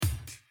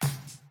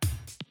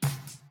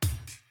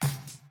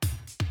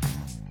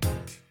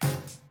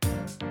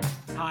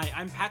Hi,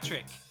 I'm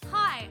Patrick,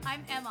 Hi,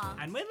 I'm Emma.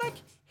 and we're like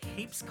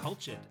heaps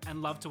cultured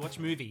and love to watch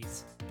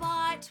movies.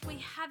 But we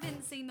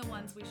haven't seen the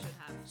ones we should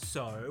have.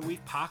 So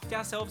we've parked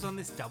ourselves on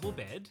this double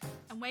bed,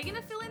 And we're going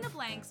to fill in the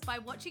blanks by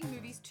watching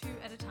movies 2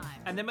 at a time.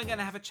 and then we're going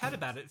to have a chat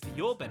about it for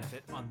your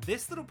benefit on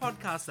this little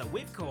podcast that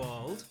we've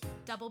called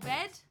Double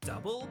bed.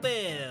 Double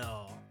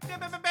Bill.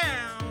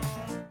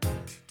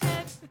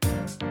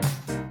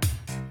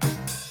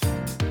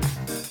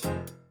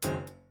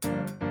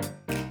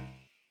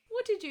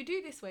 What did you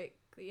do this week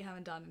that you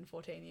haven't done in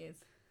 14 years?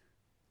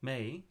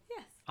 Me?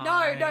 Yes.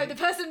 I- No, the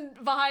person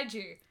behind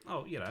you.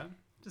 Oh,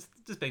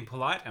 just being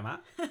polite, Emma.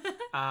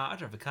 I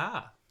drove a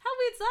car. How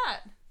weird's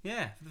that?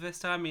 Yeah, for the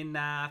first time in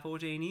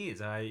 14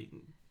 years, I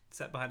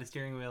sat behind a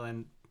steering wheel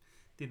and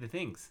did the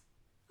things.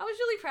 I was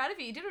really proud of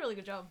you. You did a really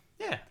good job.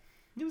 Yeah,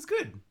 it was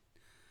good.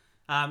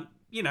 I'm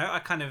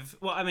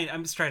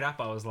straight up.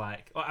 I was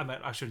like,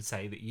 I should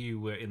say that you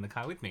were in the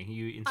car with me.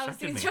 You I was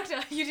the instructed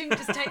instructor. You didn't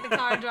just take the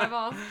car and drive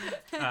off.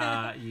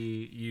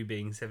 me. You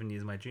being 7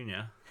 years my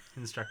junior,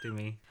 instructing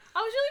me. I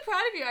was really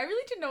proud of you. I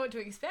really didn't know what to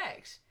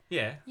expect.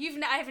 Yeah.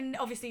 I have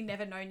obviously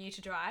never known you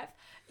to drive.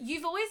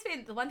 You've always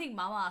been, the one thing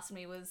Mum asked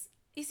me was,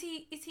 is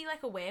he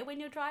like aware when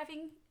you're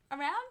driving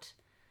around?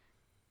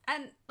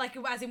 And like,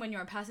 as in when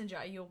you're a passenger,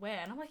 are you aware?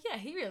 And I'm like, yeah,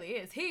 he really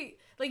is. He,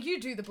 like, you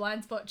do the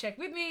blind spot check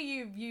with me.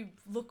 You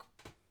look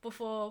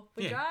before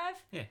we drive.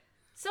 Yeah.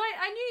 So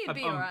I knew you'd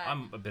be alright.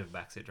 I'm a bit of a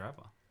backseat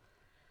driver.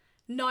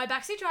 No,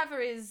 backseat driver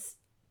is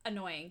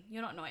annoying.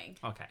 You're not annoying.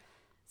 Okay.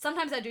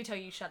 Sometimes I do tell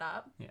you, shut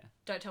up. Yeah.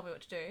 Don't tell me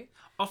what to do.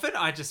 Often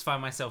I just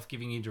find myself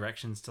giving you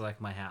directions to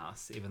like my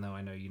house, even though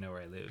I know you know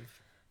where I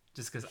live.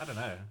 Just because, I don't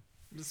know,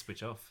 just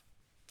switch off.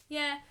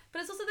 Yeah,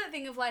 but it's also that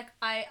thing of like,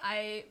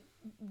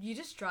 you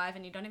just drive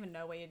and you don't even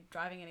know where you're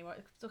driving anymore.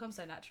 It becomes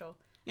so natural.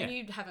 Yeah. And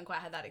you haven't quite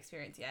had that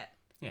experience yet.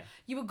 Yeah.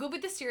 You were good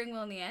with the steering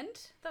wheel in the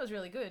end. That was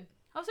really good.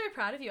 I was very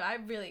proud of you. I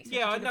really expected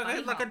Yeah, you to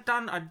bunny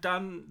hop. I'd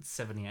done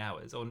 70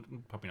 hours, or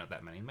probably not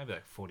that many, maybe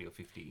like 40 or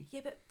 50.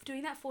 Yeah, but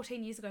doing that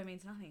 14 years ago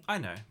means nothing. I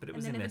know, but it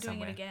was and in then there never doing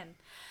somewhere. it again.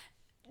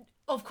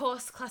 Of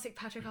course, classic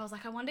Patrick. I was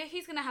like, I wonder if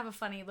he's going to have a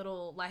funny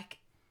little, like,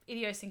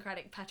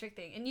 idiosyncratic Patrick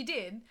thing. And you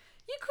did.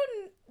 You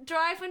couldn't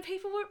drive when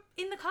people were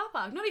in the car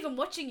park, not even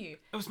watching you.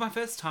 It was my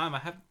first time.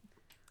 I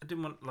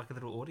didn't want like a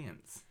little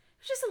audience.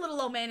 It was just a little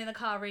old man in the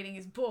car reading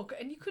his book,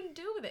 and you couldn't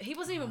deal with it. He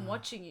wasn't even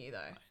watching you,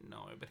 though.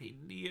 No, but he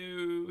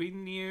knew. He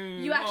knew.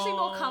 You were actually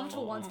more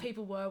comfortable once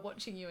people were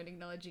watching you and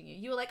acknowledging you.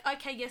 You were like,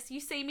 okay, yes, you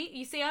see me.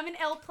 You see I'm an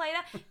L player.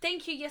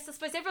 Thank you. Yes, I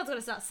suppose everyone's got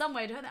to start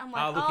somewhere, don't they? I'm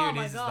like, Look, here it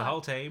my is. It's God. the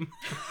whole team.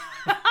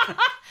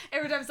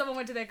 Every time someone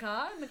went to their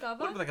car in the car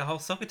park. Like a whole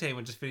soccer team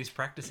would just finish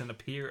practice and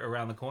appear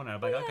around the corner.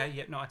 I'm like, okay,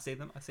 yep, no, I see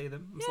them. I'm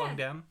slowing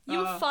down. You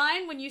were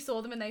fine when you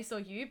saw them and they saw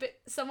you, but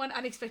someone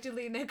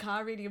unexpectedly in their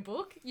car reading a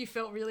book, you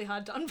felt really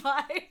hard done by.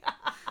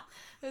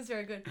 It was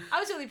very good. I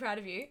was really proud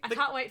of you. I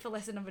can't wait for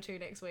lesson number 2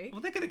 next week. Well,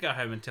 they're going to go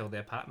home and tell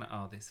their partner,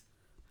 oh, this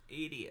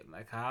idiot in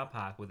the car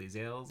park with his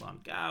L's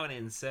on, going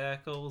in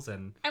circles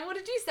and... And what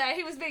did you say?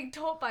 He was being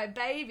taught by a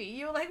baby.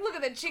 You were like, look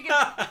at the chicken.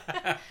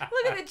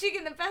 Look at the chicken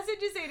in the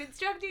passenger seat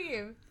instructing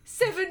him.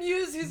 7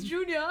 years his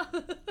junior.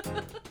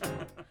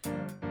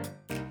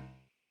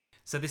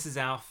 So this is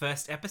our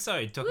first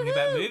episode talking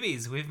about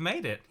movies. We've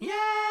made it.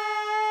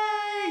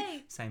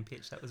 Yay! Same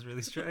pitch. That was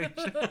really strange.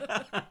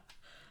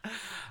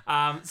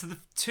 So the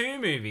 2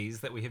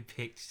 movies that we have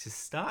picked to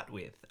start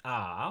with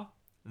are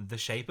The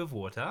Shape of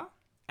Water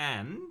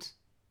and...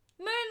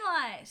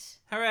 Moonlight.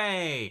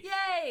 Hooray!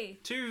 Yay!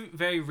 2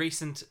 very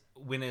recent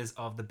winners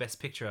of the Best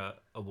Picture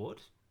award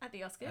At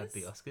the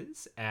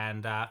Oscars.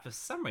 And for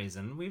some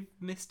reason we've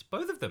missed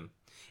both of them,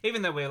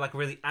 even though we're like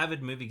really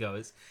avid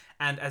moviegoers.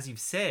 And as you've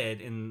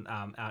said in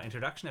our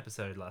introduction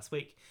episode last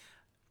week,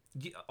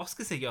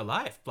 Oscars are your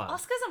life, blood.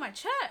 Oscars are my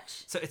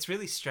church. So it's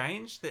really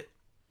strange that,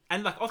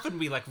 and like often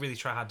we like really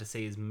try hard to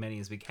see as many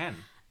as we can.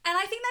 And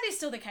I think that is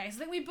still the case.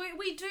 I think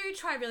we do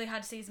try really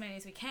hard to see as many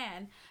as we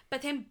can.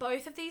 But then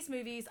both of these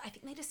movies, I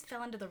think they just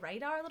fell under the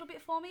radar a little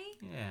bit for me.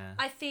 Yeah.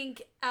 I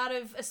think out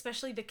of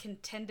especially the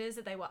contenders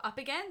that they were up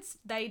against,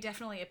 they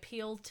definitely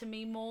appealed to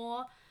me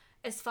more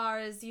as far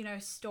as, you know,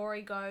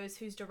 story goes,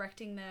 who's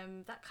directing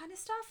them, that kind of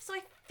stuff. So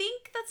I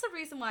think that's the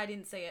reason why I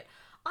didn't see it.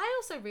 I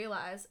also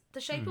realise The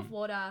Shape of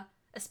Water,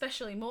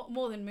 especially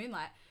more than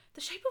Moonlight,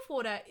 The Shape of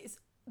Water is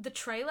the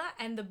trailer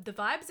and the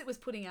vibes it was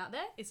putting out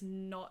there is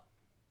not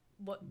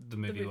what the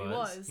movie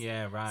was.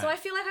 Yeah, right. So I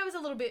feel like I was a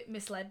little bit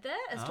misled there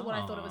as to what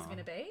I thought it was going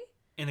to be.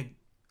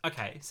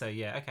 Okay.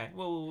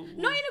 Well,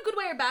 Not in a good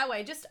way or a bad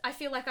way. Just I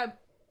feel like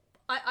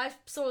I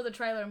saw the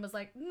trailer and was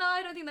like, no,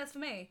 I don't think that's for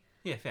me.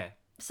 Yeah, fair.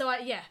 So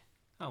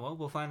Oh well,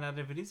 we'll find out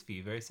if it is for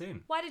you very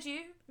soon. Why did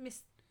you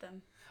miss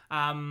them?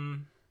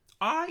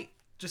 I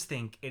just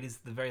think it is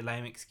the very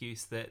lame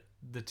excuse that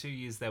the 2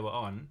 years they were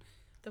on,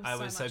 I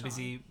was so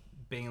busy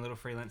being a little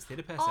freelance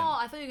theatre person. Oh,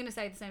 I thought you were going to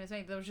say the same as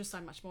me, but there was just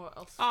so much more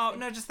else. Oh,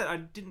 no, just that I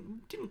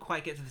didn't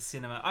quite get to the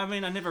cinema. I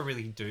mean, I never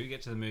really do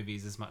get to the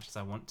movies as much as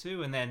I want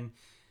to, and then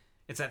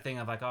it's that thing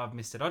of like, oh, I've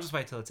missed it. I'll just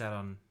wait till it's out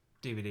on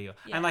DVD.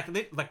 And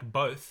like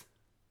both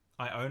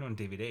I own on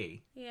DVD.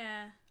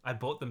 Yeah. I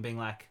bought them being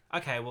like,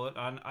 okay, well,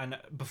 I know,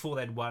 before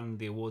they'd won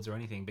the awards or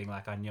anything, being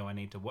like, I know I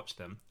need to watch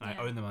them. Yeah.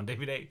 I own them on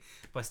DVD,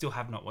 but I still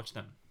have not watched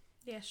them.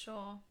 Yeah,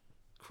 sure.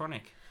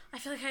 Chronic. I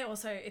feel like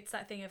it's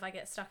that thing if I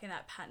get stuck in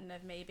that pattern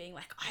of me being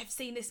like, I've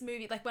seen this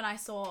movie. Like when I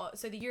saw,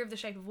 the Year of the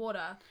Shape of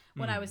Water,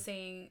 when I was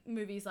seeing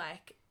movies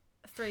like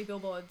 3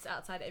 Billboards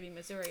Outside Ebbing,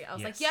 Missouri, I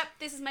was like, yep,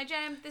 this is my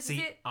jam. This is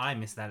it. I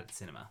missed that at the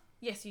cinema.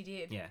 Yes, you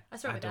did. Yeah. I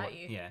saw it without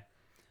you. Yeah.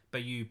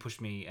 But you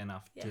pushed me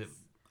enough to... Yes.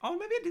 Oh,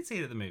 maybe I did see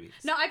it at the movies.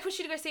 No, I pushed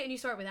you to go see it and you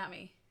saw it without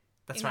me.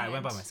 That's in right. the I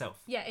went by end. myself.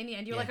 Yeah, in the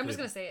end. You were Yeah, like, I'm just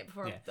good. going to see it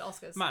before the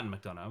Oscars. Martin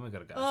McDonough. We've got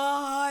to go. Oh,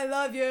 I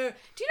love you. Do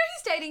you know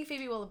he's dating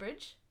Phoebe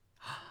Waller-Bridge?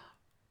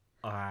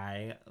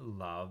 I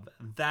love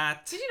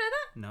that. Did you know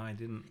that? No, I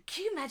didn't.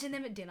 Can you imagine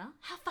them at dinner?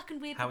 How fucking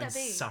weird How would that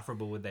be?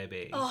 insufferable would they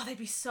be? Oh, they'd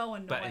be so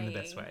annoying. But in the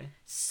best way.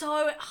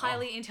 So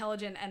highly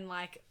intelligent and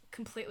like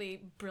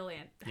completely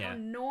brilliant. How Yeah.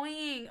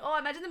 annoying. Oh,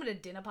 imagine them at a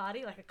dinner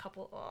party, like a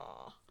couple.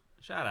 Oh.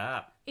 Shut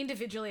up.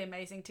 Individually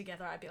amazing,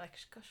 together I'd be like,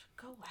 gosh,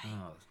 go away.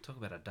 Oh, talk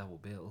about a double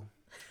bill.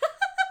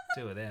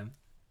 2 of them.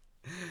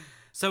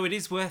 So it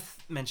is worth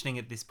mentioning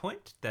at this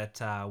point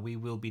that we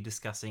will be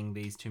discussing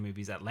these 2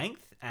 movies at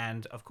length,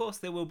 and of course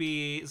there will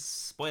be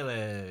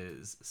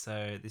spoilers.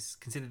 So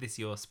consider this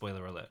your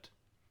spoiler alert.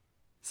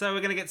 So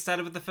we're going to get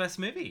started with the first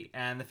movie,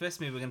 and the first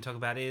movie we're going to talk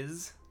about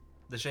is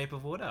The Shape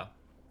of Water.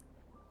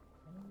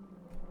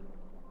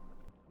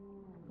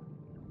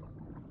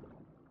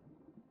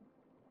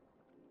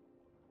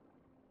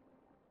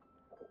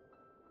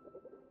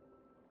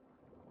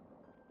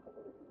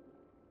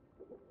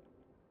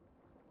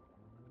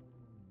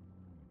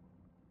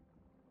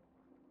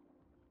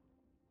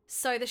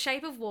 So The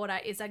Shape of Water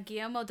is a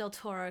Guillermo del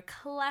Toro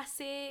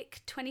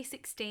classic,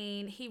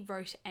 2016. He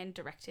wrote and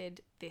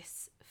directed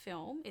this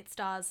film. It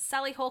stars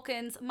Sally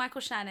Hawkins,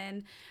 Michael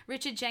Shannon,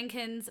 Richard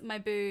Jenkins,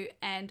 Mabu,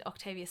 and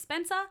Octavia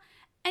Spencer,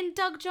 and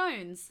Doug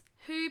Jones,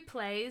 who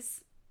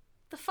plays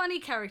the funny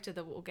character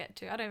that we'll get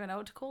to. I don't even know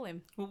what to call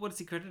him. Well, what is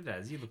he credited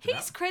as? You looked it up.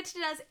 He's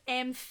credited as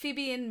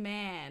Amphibian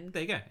Man,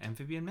 There you go,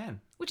 Amphibian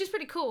Man. which is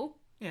pretty cool.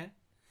 Yeah.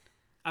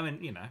 I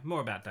mean, more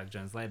about Doug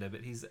Jones later,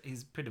 but he's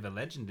pretty of a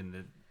legend in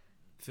the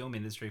film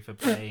industry for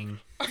playing...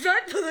 I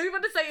don't know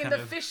what to say in Kind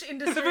the of- fish the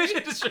industry. fish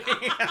industry.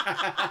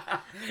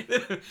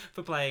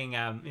 For playing,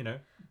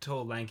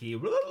 tall, lanky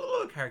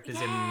characters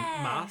in Yeah.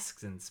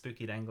 masks and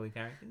spooky, dangly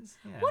characters.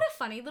 Yeah. What a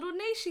funny little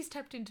niche he's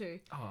tapped into.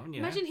 Oh, yeah.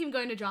 Imagine him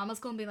going to drama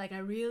school and being like, I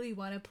really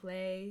want to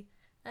play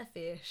a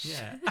fish.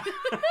 Yeah.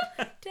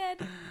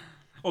 Dead.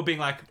 Or being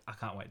like, I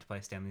can't wait to play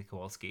Stanley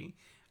Kowalski.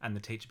 And the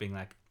teacher being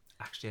like,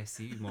 actually, I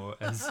see you more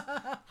as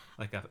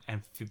like an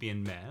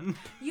amphibian man.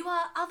 You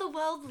are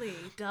otherworldly,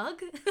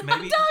 Doug.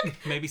 Maybe, Doug!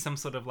 maybe some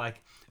sort of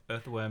like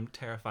earthworm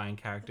terrifying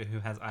character who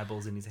has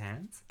eyeballs in his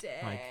hands.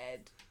 Dead.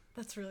 Like,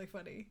 That's really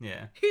funny.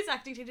 yeah. His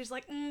acting teacher's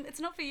like, it's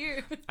not for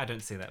you. I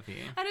don't see that for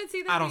you. I don't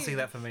see that I for don't you. see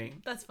that for me.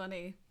 That's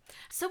funny.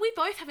 So we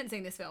both haven't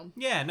seen this film.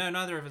 Yeah, no,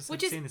 neither of us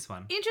Which have is seen this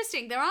one.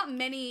 Interesting. There aren't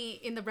many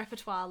in the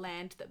repertoire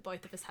land that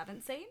both of us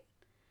haven't seen.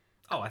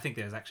 Oh, I think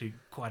there's actually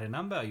quite a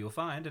number you'll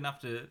find. Enough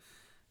to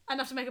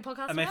Make a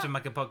podcast I may have about. to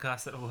make a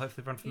podcast that will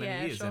hopefully run for many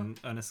Yeah, years sure. and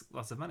earn us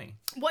lots of money.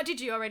 What did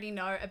you already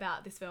know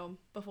about this film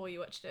before you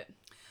watched it?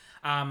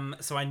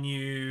 So I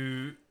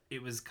knew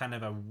it was kind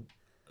of a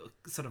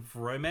sort of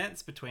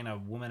romance between a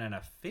woman and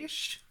a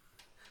fish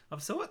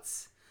of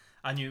sorts.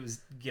 I knew it was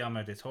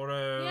Guillermo del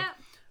Toro. Yeah.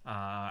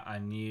 I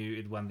knew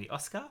it won the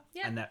Oscar.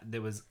 Yeah. And that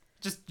there was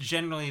just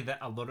generally there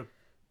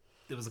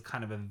was a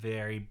kind of a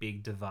very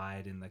big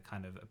divide in the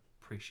kind of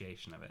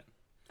appreciation of it.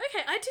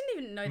 Okay, I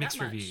didn't even know Mixed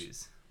that much.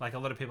 reviews. Like a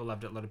lot of people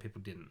loved it, a lot of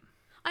people didn't.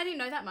 I didn't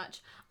know that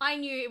much. I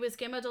knew it was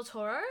Guillermo del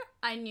Toro.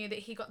 I knew that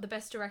he got the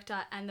best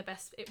director and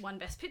it won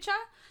best picture.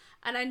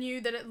 And I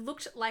knew that it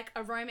looked like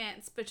a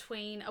romance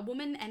between a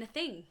woman and a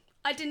thing.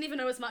 I didn't even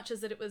know as much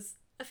as that it was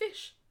a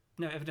fish.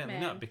 No, evidently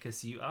Man. not,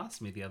 because you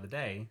asked me the other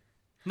day.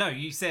 No,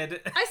 you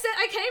said...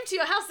 I came to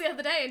your house the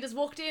other day and just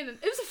walked in, and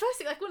it was the first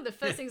thing, like one of the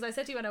first things I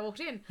said to you when I walked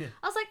in. Yeah.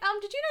 I was like,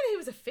 did you know that he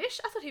was a fish?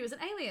 I thought he was an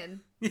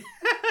alien. And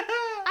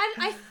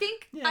I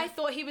think I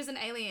thought he was an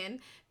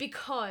alien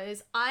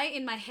because I,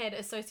 in my head,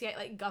 associate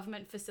like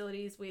government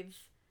facilities with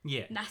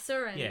Yeah.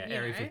 NASA and Yeah, you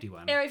Area know,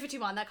 51. Area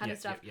 51, that kind Yeah, of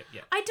stuff. yeah,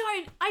 yeah,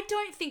 yeah. I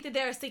don't think that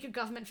there are secret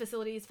government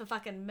facilities for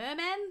fucking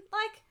mermen.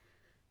 Like,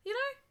 you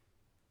know,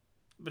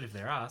 But if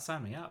there are,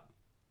 sign me up.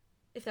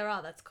 if there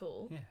are, that's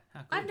cool. Yeah, how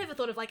cool. I've never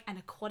thought of like an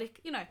aquatic.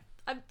 You know,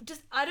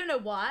 I don't know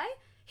why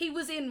he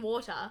was in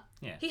water.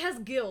 Yeah. He has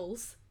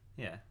gills,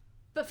 Yeah.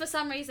 but for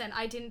some reason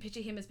I didn't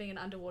picture him as being an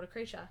underwater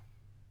creature.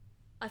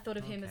 I thought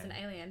of him as an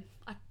Okay. alien.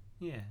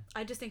 Yeah.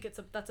 I just think that's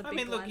a I big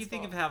mean, look, blind you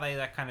think spot. of how they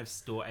that kind of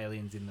store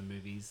aliens in the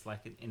movies,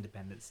 like in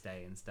Independence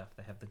Day and stuff.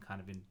 They have them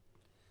kind of in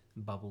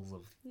bubbles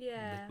of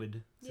Yeah.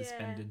 liquid Yeah.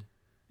 suspended.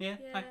 Yeah,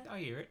 Yeah. I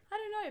hear it. I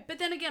don't know, but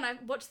then again, I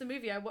watched the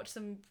movie. I watched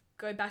them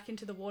go back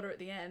into the water at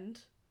the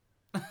end.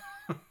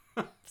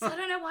 So I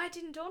don't know why it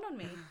didn't dawn on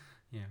me.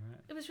 Yeah, right.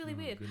 It was really Oh,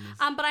 weird. goodness.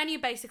 But I knew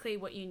basically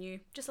what you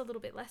knew, just a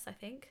little bit less, I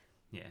think.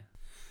 Yeah.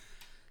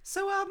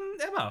 So,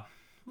 Emma,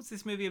 what's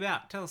this movie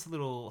about? Tell us a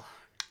little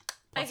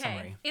Plot Okay,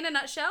 summary. in a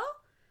nutshell,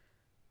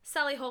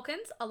 Sally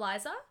Hawkins,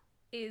 Eliza,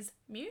 is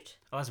mute.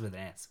 Eliza with an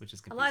S, which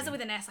is confusing. Eliza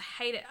with an S, I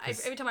hate it.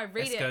 'Cause Every time I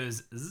read S it.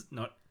 goes Z,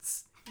 not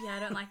S. Yeah, I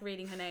don't like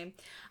reading her name.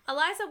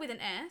 Eliza with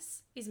an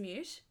S is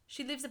mute.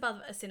 She lives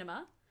above a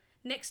cinema,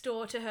 next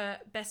door to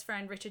her best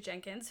friend Richard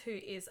Jenkins, who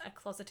is a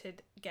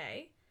closeted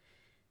gay.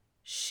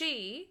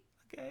 She...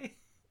 Okay.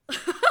 What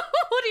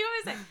do you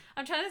want me to say?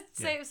 I'm trying to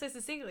say it so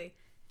succinctly.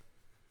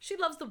 She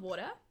loves the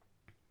water.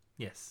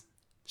 Yes.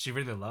 She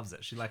really loves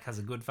it. She like has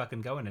a good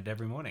fucking go in it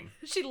every morning.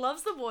 She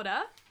loves the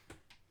water.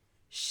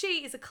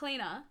 She is a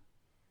cleaner.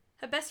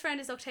 Her best friend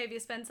is Octavia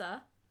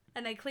Spencer,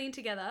 and they clean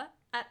together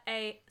at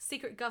a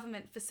secret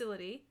government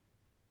facility.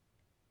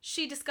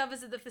 She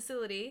discovers at the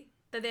facility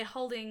that they're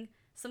holding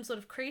some sort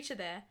of creature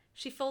there.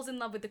 She falls in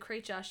love with the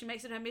creature. She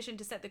makes it her mission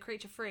to set the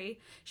creature free.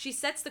 She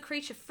sets the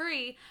creature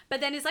free,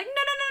 but then is like, no,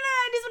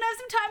 I just want to have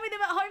some time with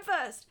him at home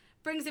first.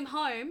 Brings him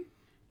home.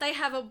 They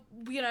have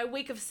a,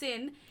 week of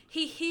sin.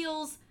 He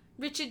heals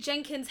Richard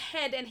Jenkins'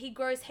 head and he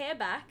grows hair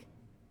back.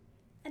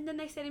 And then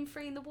they set him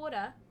free in the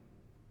water.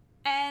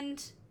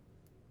 And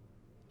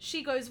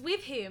she goes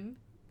with him.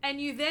 And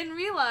you then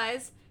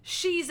realize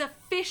she's a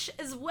fish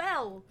as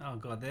well. Oh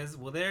god,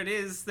 there it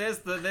is. There's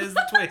the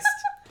twist.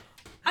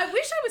 I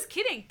wish I was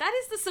kidding. That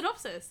is the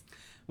synopsis.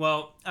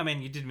 Well, I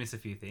mean, you did miss a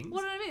few things.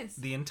 What did I miss?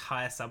 The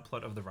entire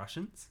subplot of the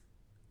Russians.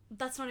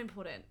 That's not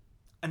important.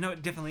 I know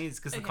it definitely is,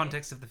 because the Okay.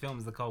 context of the film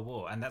is the Cold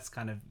War, and that's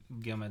kind of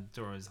Guillermo del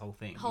Toro's whole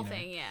thing.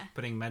 Yeah.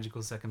 Putting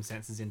magical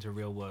circumstances into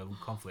real world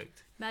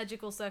conflict.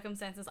 Magical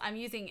circumstances. I'm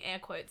using air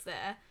quotes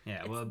there. Yeah,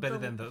 It's well, better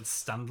than the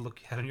stunned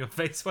look you had on your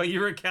face while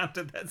you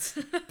recounted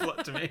that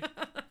plot to me.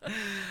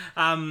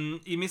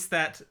 You missed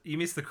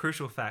the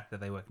crucial fact that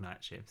they work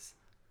night shifts.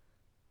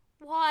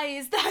 Why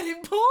is that No,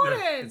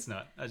 important? it's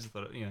not. I just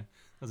thought, that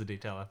was a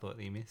detail I thought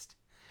that you missed.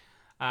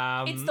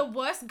 It's the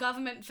worst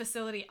government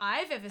facility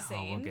I've ever Oh,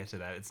 seen. we'll get to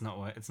that. It's not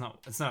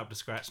up to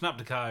scratch. Not up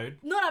to code.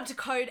 Not up to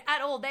code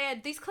at all.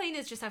 These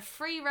cleaners just have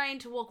free reign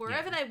to walk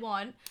wherever they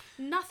want.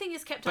 Nothing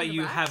is kept But under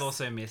you wraps. have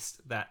also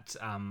missed that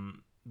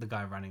the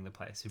guy running the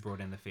place who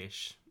brought in the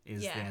fish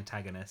is the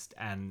antagonist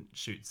and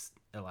shoots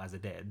Eliza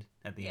dead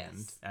at the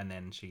end, and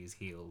then she's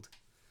healed.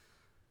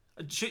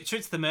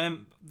 Shoots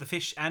the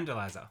fish and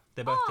Eliza.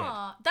 They're both dead.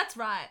 Oh, that's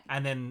right.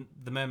 And then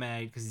the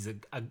mermaid, because he's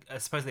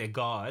supposedly a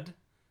god,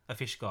 a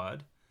fish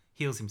god,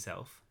 heals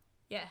himself,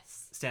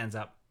 Yes. stands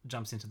up,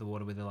 jumps into the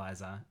water with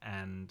Eliza,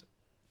 and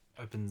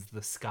opens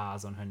the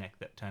scars on her neck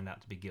that turned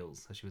out to be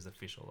gills. So she was a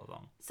fish all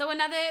along. So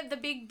the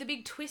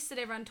big twist that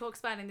everyone talks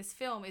about in this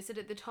film is that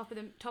at the top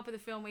of the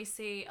film we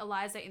see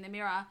Eliza in the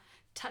mirror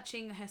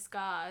touching her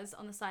scars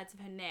on the sides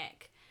of her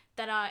neck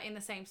that are in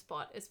the same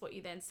spot as what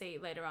you then see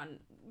later on.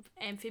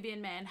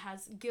 Amphibian Man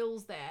has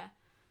gills there,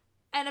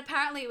 and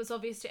apparently it was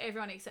obvious to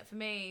everyone except for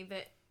me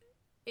that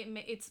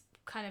it's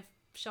kind of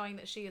showing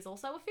that she is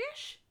also a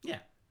fish. Yeah.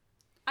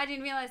 I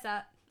didn't realize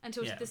that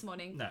until this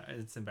morning. No,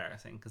 it's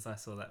embarrassing because I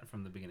saw that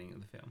from the beginning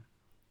of the film.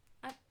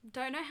 I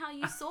don't know how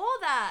you saw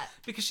that.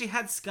 Because she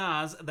had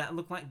scars that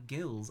looked like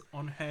gills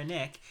on her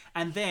neck,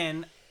 and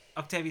then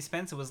Octavia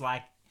Spencer was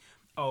like,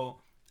 "Oh,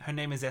 her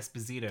name is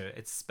Esposito.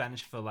 It's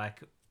Spanish for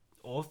like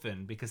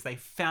orphan," because they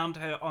found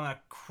her on a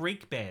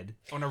creek bed,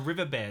 on a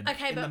riverbed,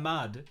 in the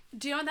mud.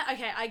 Do you know that?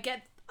 Okay, I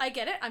get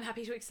it. I'm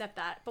happy to accept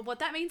that. But what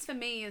that means for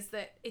me is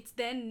that it's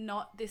then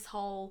not this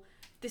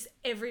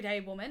everyday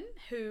woman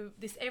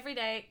this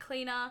everyday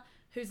cleaner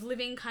who's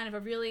living kind of a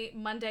really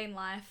mundane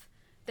life,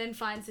 then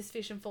finds this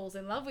fish and falls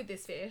in love with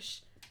this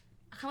fish.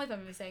 I can't believe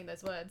I'm even saying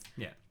those words.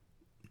 Yeah.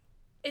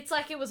 It's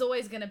like it was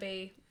always meant to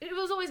be.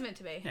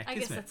 Yeah, I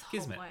guess that's the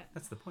whole point.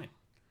 That's the point.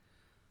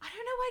 I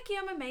don't know why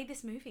Guillermo made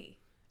this movie.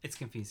 It's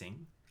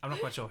confusing. I'm not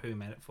quite sure who he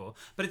made it for,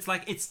 but it's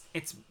like it's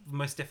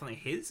most definitely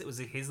his. It was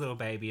his little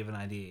baby of an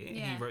idea.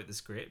 Yeah. He wrote the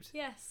script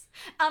Yes.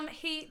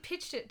 He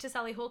pitched it to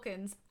Sally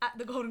Hawkins at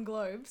the Golden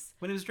Globes.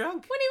 when he was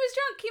drunk. When he was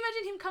drunk, can you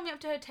imagine him coming up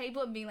to her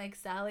table and being like,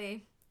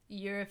 "Sally,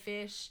 you're a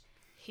fish.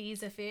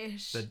 He's a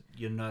fish. But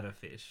you're not a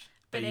fish,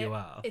 but you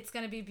are." It's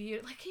gonna be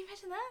beautiful." Like, can you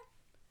imagine that?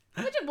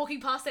 Imagine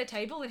walking past their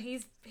table and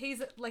he's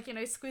like,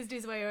 squizzed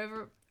his way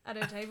over at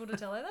her table to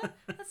tell her that.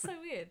 That's so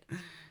weird.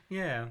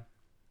 Yeah.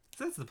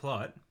 So that's the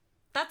plot.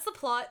 That's the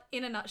plot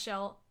in a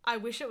nutshell. I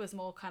wish it was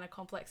more kind of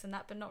complex than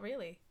that, but not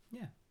really.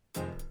 Yeah.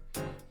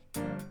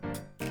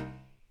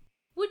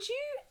 Would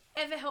you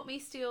ever help me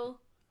steal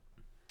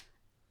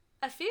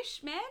a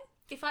fish, man,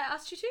 if I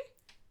asked you to?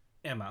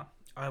 Emma,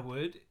 I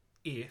would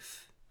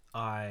if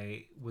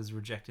I was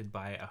rejected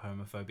by a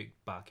homophobic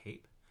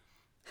barkeep,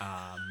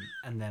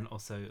 and then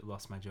also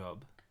lost my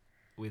job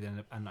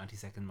within a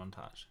 90-second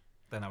montage.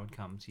 Then I would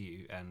come to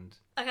you and...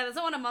 Okay, that's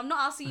not what I'm not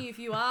asking you if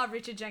you are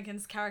Richard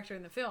Jenkins' character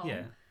in the film.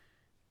 Yeah.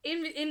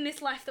 In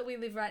this life that we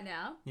live right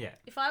now, Yeah.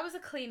 if I was a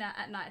cleaner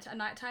at night, a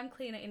nighttime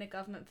cleaner in a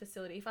government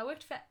facility, if I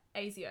worked for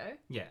ASIO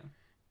Yeah.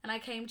 and I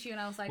came to you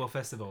and I was like... Well,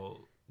 first of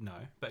all, no,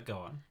 but go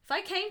on. If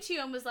I came to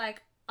you and was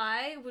like,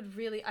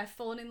 I've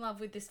fallen in love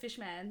with this fish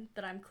man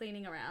that I'm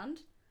cleaning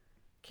around.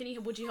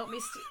 Would you help me?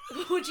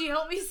 Would you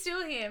help me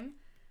steal him?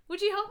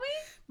 Would you help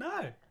me?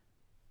 No.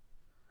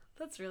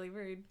 That's really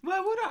rude. Why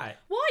would I?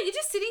 Why? You're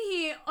just sitting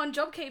here on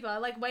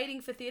JobKeeper, like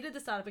waiting for theatre to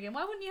start up again.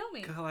 Why wouldn't you help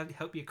me? Girl, I'd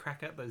help you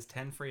crack out those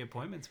 10 free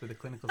appointments with a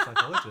clinical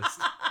psychologist.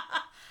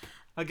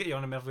 I'll get you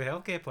on a mental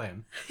health care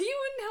plan. You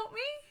wouldn't help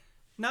me?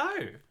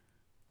 No.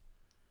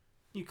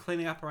 You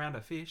cleaning up around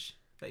a fish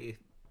that you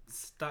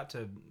start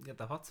to get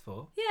the hots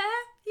for. Yeah,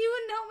 you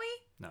wouldn't help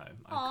me?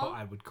 No, Aw.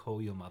 I would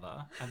call your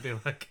mother and be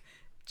like,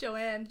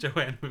 Joanne.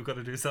 Joanne, we've got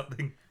to do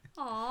something.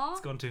 Aw.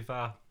 It's gone too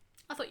far.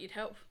 I thought you'd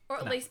help. Or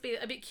at No. least be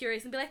a bit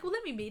curious and be like, well,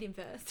 let me meet him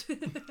first.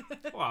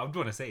 Well, I would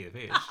want to see the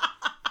fish.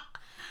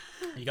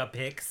 You got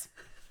pics?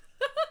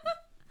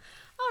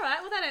 All right,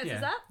 well, that answers Yeah.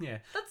 that. Yeah.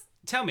 That's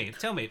Tell me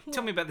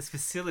about this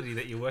facility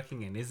that you're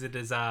working in. Is it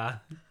as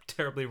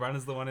terribly run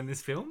as the one in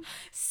this film?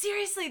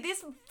 seriously,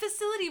 this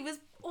facility was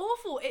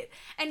awful.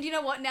 And you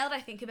know what? Now that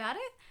I think about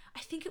it, I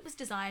think it was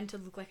designed to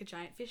look like a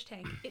giant fish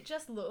tank. It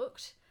just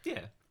looked.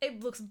 Yeah.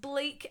 It looks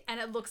bleak and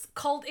it looks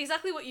cold.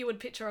 Exactly what you would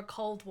picture a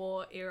Cold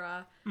War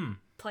era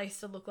place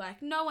to look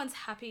like. No one's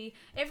happy.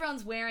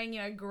 Everyone's wearing,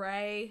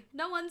 grey.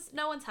 No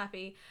one's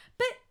happy.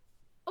 But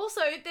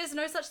also, there's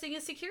no such thing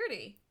as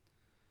security.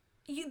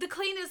 The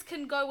cleaners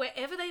can go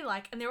wherever they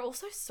like, and there are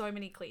also so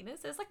many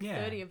cleaners. There's like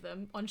Yeah. 30 of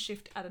them on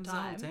shift at a It's the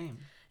whole time. team.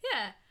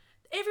 Yeah.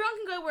 Everyone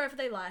can go wherever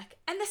they like,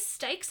 and the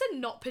stakes are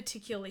not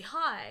particularly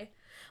high.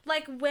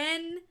 Like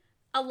when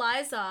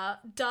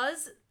Eliza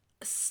does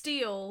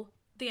steal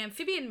the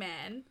amphibian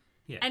man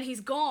Yeah. and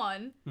he's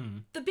gone,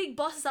 the big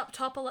boss is up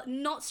top,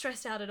 not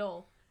stressed out at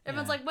all.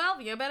 Everyone's Yeah. like,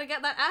 well, you better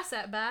get that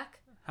asset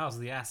back. How's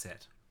the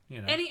asset?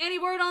 Any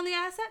word on the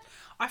asset?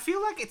 I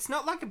feel like it's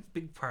not like a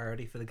big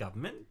priority for the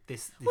government.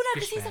 This Well, no,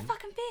 because fish he's a man.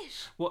 fucking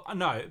fish. Well,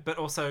 no, but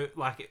also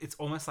like it's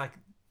almost like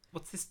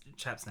what's this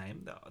chap's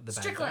name? The bad guy?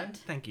 Strickland.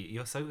 Thank you.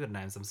 You're so good at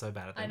names. I'm so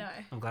bad at them. I know.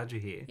 I'm glad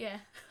you're here. Yeah.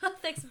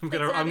 Thanks. I'm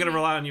gonna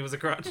rely on you as a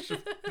crutch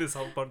this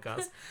whole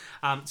podcast.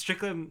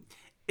 Strickland,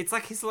 it's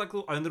like his like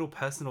own little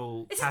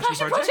personal It's passion a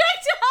passion project.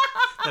 project.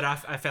 That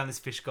I found this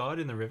fish god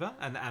in the river,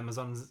 and the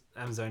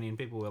Amazonian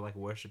people were like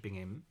worshipping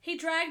him. He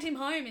dragged him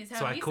home. Is how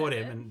So I he caught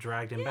says him it. and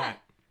dragged him Yeah.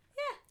 back.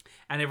 Yeah.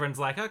 And everyone's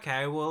like,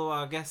 okay, well,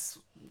 I guess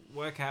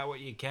work out what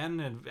you can,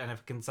 and if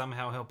it can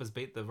somehow help us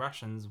beat the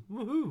Russians,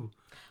 woohoo!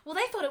 Well,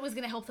 they thought it was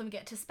going to help them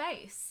get to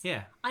space.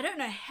 Yeah, I don't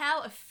know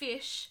how a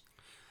fish.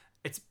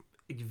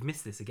 you've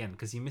missed this again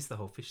because you missed the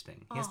whole fish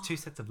thing. He has 2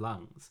 sets of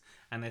lungs,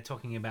 and they're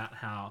talking about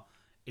how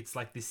it's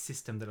like this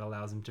system that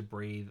allows him to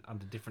breathe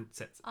under different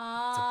sets of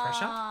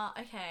pressure. Ah,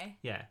 okay.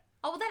 Yeah,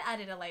 Oh, well, that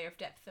added a layer of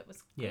depth that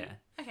was good. Yeah.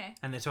 Okay.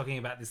 and they're talking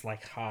about this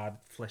like hard,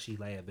 fleshy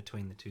layer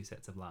between the 2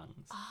 sets of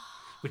lungs,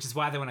 which is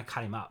why they want to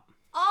cut him up.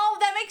 Oh,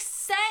 that makes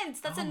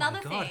sense. That's Oh another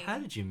my God, thing. how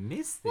did you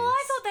miss this? Well,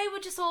 I thought they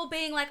were just all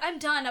being like, I'm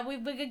done.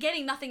 We're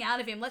getting nothing out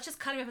of him. Let's just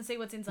cut him up and see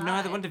what's inside.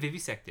 No, they wanted to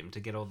vivisect him to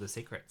get all the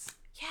secrets.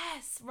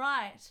 Yes,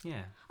 right.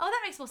 Yeah. Oh,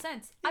 that makes more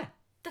sense. Yeah.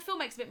 The film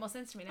makes a bit more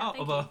sense to me now. Oh,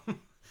 Thank well, you. I'm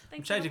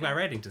Thanks for changing my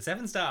helping. rating to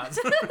 7 stars.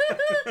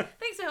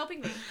 Thanks for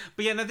helping me.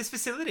 But yeah, no, this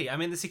facility, I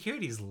mean, the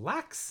security is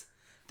lax.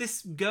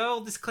 This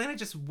cleaner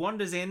just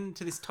wanders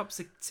into this top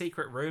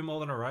secret room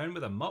all on her own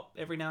with a mop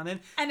every now and then.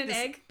 And an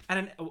egg.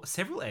 And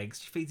several eggs.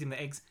 She feeds him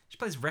the eggs. She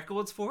plays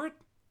records for it.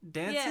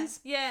 Dances.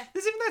 Yeah.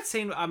 There's even that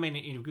scene, I mean,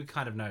 you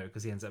kind of know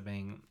because he ends up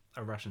being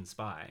a Russian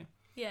spy.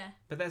 Yeah.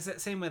 But there's that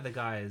scene where the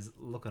guy is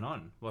looking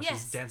on while Yes.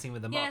 she's dancing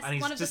with the mop. Yes, And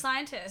he's one of the just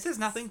scientists. says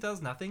nothing, does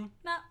nothing.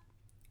 No,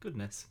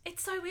 Goodness.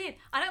 it's so weird.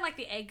 I don't like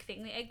the egg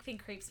thing. The egg thing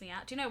creeps me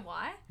out. Do you know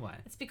why? Why?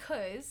 It's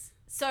because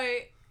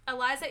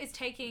Eliza is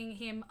taking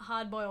him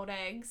hard-boiled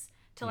eggs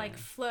to like Yeah.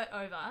 flirt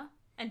over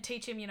and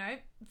teach him,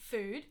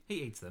 food.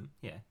 He eats them.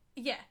 Yeah.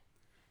 Yeah.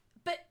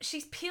 But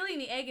she's peeling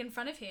the egg in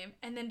front of him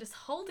and then just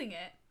holding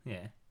it,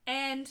 Yeah.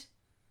 and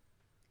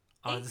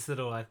Oh, Egg- this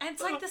little like...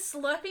 it's like the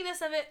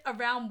slurpiness of it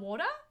around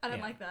water. I don't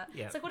Yeah, like that.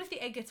 yeah. It's like, what if the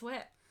egg gets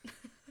wet?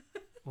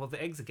 Well,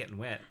 the eggs are getting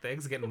wet. The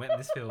eggs are getting wet in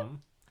this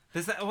film.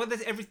 There's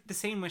the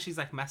scene where she's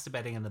like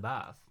masturbating in the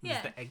bath. There's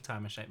Yeah. the egg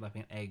timer shaped like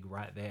an egg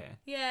right there.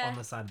 Yeah. On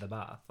the side of the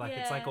bath. Like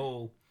it's like Yeah.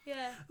 all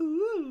Yeah.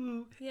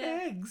 ooh Yeah.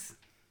 eggs.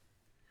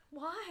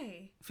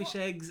 Why? Fish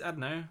eggs, I don't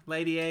know.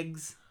 Lady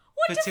eggs.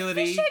 What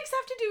fertility. do fish eggs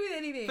have to do with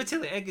anything?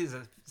 Fertility egg is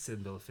a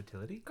symbol of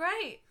fertility.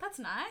 Great. That's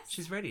nice.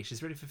 She's ready.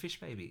 She's ready for fish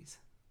babies.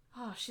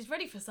 Oh, she's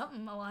ready for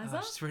something, Eliza.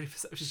 Oh, she's ready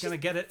for she's gonna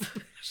get it.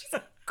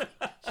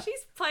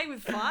 She's playing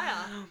with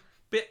fire.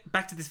 But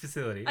back to this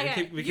facility.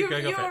 Okay, We keep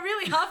going you off were it.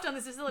 really halved on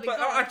this facility. But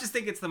Go on. I just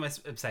think it's the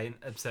most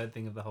absurd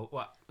thing of the whole.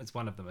 Well, it's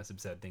one of the most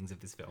absurd things of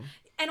this film.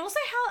 And also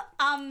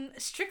how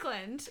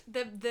Strickland,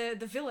 the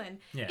villain,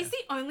 Yeah. is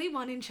the only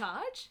one in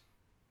charge.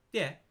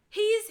 Yeah.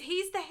 He's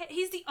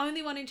the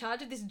only one in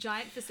charge of this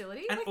giant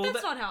facility. And Like all that's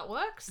that- not how it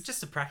works.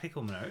 Just a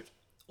practical note.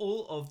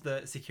 All of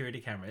the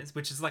security cameras,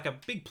 which is like a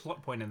big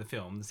plot point in the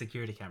film, the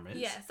security cameras.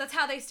 Yes, that's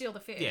how they steal the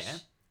fish. Yeah.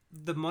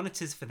 The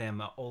monitors for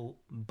them are all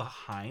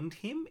behind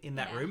him in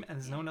that Yeah, room, and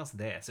there's no one else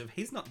there. So if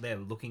he's not there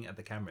looking at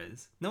the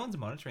cameras, no one's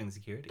monitoring the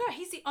security. No,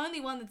 he's the only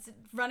one that's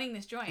running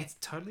this joint. It's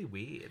totally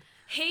weird.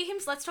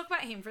 Let's talk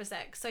about him for a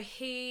sec. So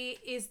he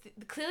is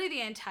clearly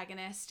the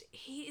antagonist.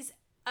 He is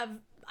a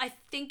I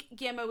think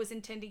Guillermo was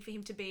intending for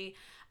him to be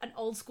an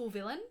old school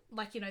villain.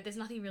 Like, you know, there's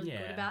nothing really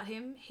good about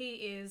him. He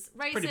is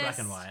racist. Pretty black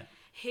and white.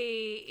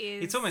 He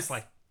is... It's almost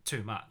like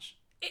too much.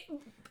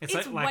 It's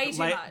way too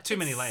much. Too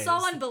many layers.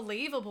 So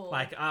unbelievable.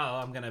 Like, oh,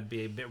 I'm going to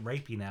be a bit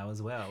rapey now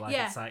as well. Like,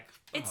 yeah. it's like...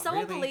 It's oh, so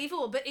really?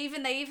 unbelievable. But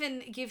they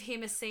even give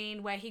him a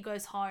scene where he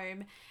goes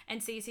home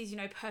and sees his, you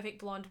know, perfect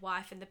blonde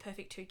wife and the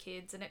perfect 2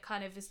 kids. And it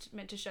kind of is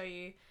meant to show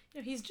you, you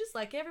know, he's just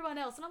like everyone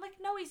else. And I'm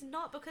like, no, he's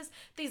not, because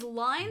these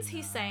lines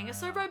he's saying are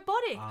so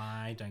robotic.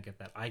 I don't get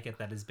that. I get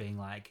that as being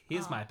like,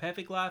 here's my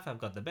perfect life. I've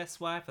got the best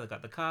wife. I've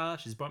got the car.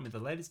 She's brought me the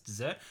latest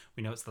dessert.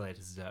 We know it's the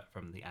latest dessert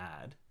from the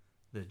ad,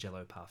 the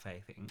Jell-O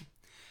parfait thing.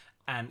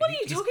 And what are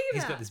you talking about?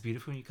 He's got this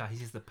beautiful new car. He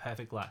has the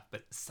perfect life,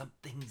 but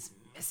something's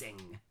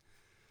missing.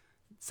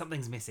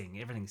 Something's missing.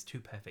 Everything's too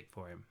perfect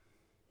for him.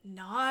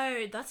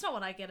 No, that's not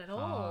what I get at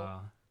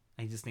all.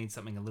 He just needs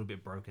something a little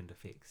bit broken to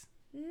fix.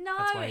 No,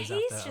 he's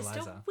just Eliza.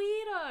 a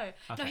weirdo.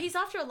 Okay. No, he's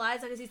after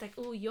Eliza because he's like,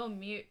 oh, you're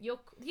mute.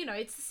 You know,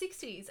 it's the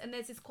 60s and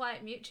there's this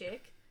quiet mute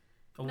chick.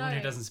 A woman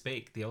who doesn't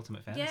speak, the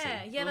ultimate fantasy.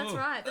 Yeah, that's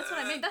right. That's what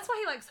I mean. That's why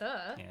he likes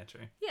her. Yeah,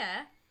 true.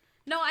 Yeah.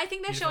 No, I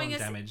think they're showing us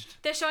damaged.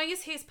 They're showing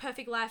us his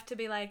perfect life to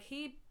be like,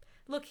 he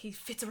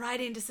fits right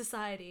into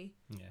society.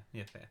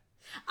 Yeah, fair.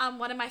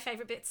 One of my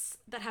favorite bits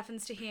that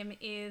happens to him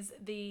is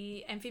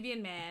the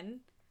amphibian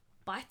man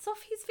bites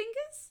off his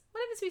fingers.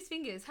 What happens to his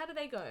fingers? How do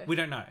they go? We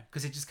don't know,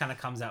 because it just kind of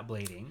comes out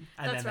bleeding,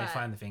 and then they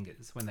find the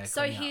fingers when they're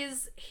so cleaning up.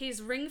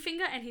 his ring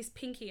finger and his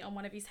pinky on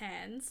one of his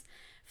hands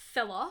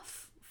fell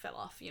off,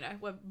 you know,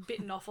 were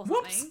bitten off or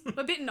something.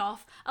 We're bitten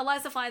off.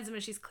 Eliza finds them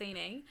as she's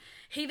cleaning.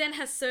 He then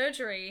has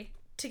surgery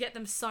to get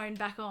them sewn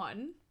back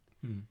on.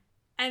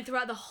 And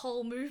throughout the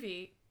whole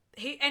movie,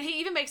 he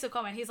even makes a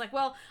comment. He's like,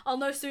 well, I'll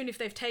know soon if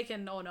they've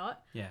taken or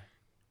not. Yeah.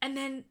 And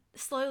then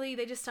slowly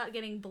they just start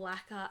getting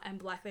blacker and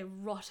black. They're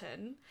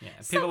rotten. Yeah.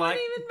 People Someone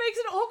even makes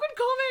an awkward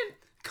comment.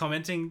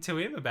 Commenting to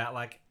him about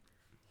like,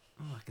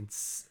 oh,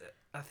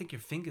 I think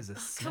your fingers are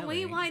smelling. Can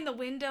we wind the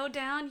window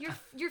down?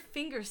 Your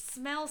fingers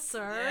smell,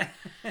 sir.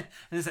 Yeah. And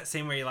there's that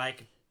scene where he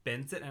like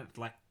bends it and it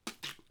like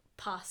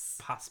pus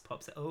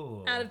pops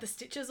out of the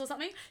stitches or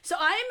something. So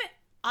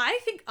I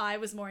think I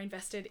was more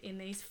invested in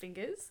these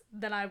fingers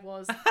than I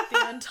was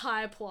the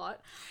entire plot.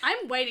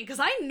 I'm waiting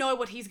because I know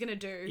what he's gonna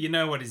do. You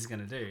know what he's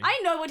gonna do.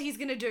 I know what he's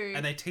gonna do.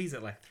 And they tease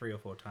it like 3 or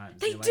 4 times.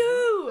 They do. Like,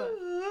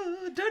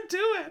 oh, don't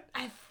do it.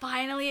 And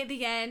finally, at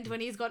the end, when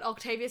he's got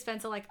Octavia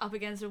Spencer like up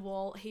against a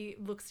wall, he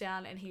looks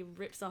down and he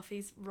rips off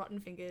his rotten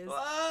fingers.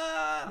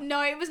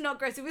 No, it was not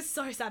gross. It was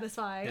so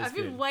satisfying. I've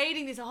been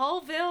waiting this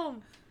whole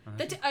film.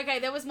 Okay,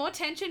 there was more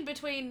tension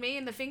between me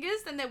and the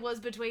fingers than there was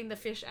between the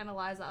fish and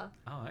Eliza.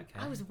 Oh, okay.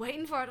 I was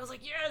waiting for it. I was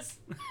like, yes!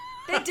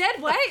 They're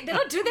dead weight. They're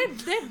not doing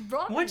they're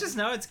rotten. Well, I just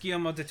know it's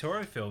Guillermo del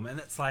Toro film, and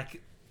it's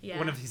like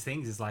one of his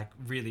things is like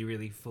really,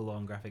 really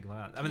full-on graphic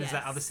violence. I mean, there's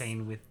that other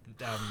scene with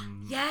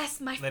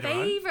yes, my later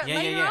favorite. on. Yeah,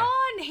 later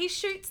on, he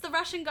shoots the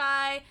Russian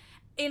guy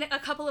in a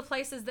couple of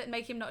places that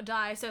make him not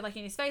die. So, like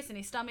in his face and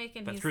his stomach,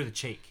 and through the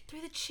cheek.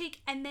 Through the cheek,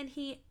 and then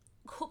he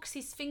hooks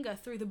his finger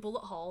through the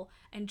bullet hole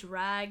and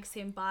drags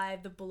him by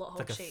the bullet hole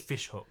like cheek. A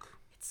fish hook.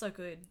 It's so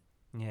good.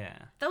 Yeah.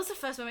 That was the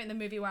first moment in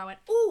the movie where I went,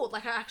 ooh,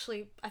 like I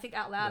think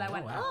out loud, I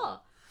went, wow.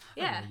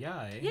 yeah. Oh,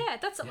 yay. Yeah,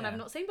 that's something I've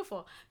not seen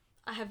before.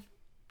 I have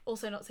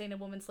also not seen a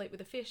woman sleep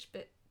with a fish,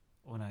 but...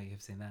 Oh, no,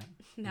 you've seen that.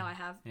 Now I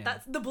have. Yeah.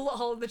 That's the bullet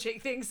hole in the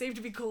cheek thing seemed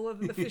to be cooler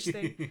than the fish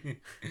thing.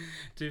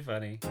 Too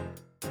funny.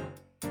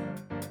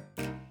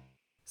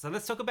 So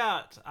let's talk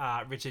about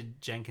Richard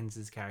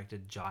Jenkins' character,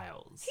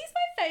 Giles. He's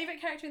my favourite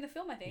character in the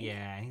film, I think.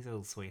 Yeah, he's a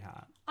little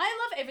sweetheart. I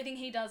love everything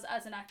he does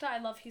as an actor. I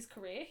love his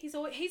career. He's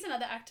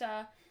another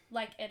actor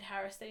like Ed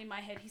Harris that in my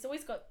head, he's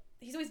always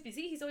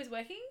busy. He's always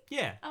working.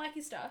 Yeah. I like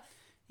his stuff.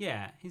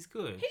 Yeah, he's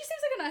good. He just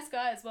seems like a nice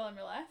guy as well in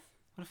real life.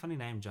 What a funny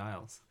name,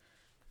 Giles.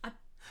 Do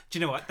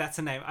you know what? That's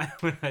a name.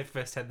 When I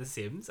first had The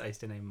Sims, I used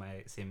to name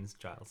my Sims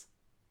Giles.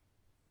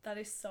 That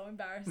is so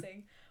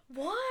embarrassing.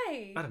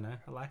 Why? I don't know.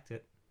 I liked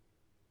it.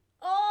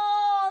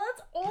 Oh,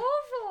 that's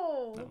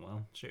awful. Oh,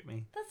 well, shoot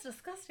me. That's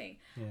disgusting.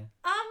 Yeah.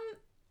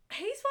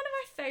 He's one of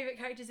my favourite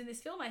characters in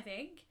this film, I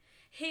think.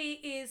 He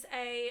is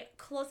a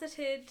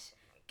closeted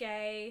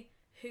gay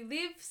who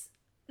lives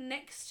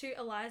next to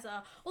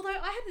Eliza. Although I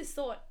had this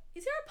thought,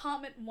 is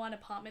there one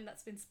apartment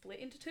that's been split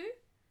into 2?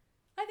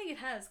 I think it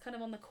has, kind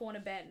of on the corner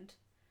bend.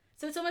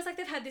 So it's almost like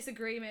they've had this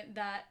agreement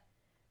that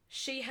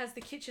she has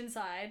the kitchen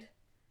side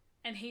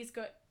and he's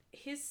got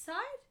his side?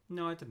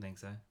 No, I didn't think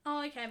so.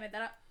 Oh, okay, I made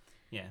that up.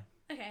 Yeah.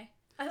 Okay.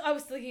 I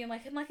was thinking,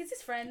 like, is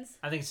this Friends?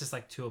 I think it's just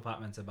like 2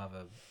 apartments above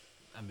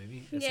a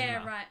movie. Yeah,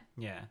 cinema. right.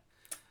 Yeah.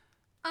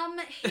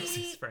 Is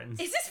this Friends?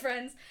 Is this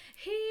Friends?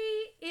 He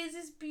is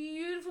this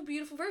beautiful,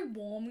 beautiful, very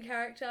warm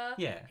character.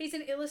 Yeah. He's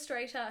an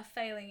illustrator, a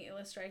failing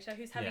illustrator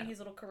who's having his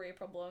little career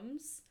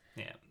problems.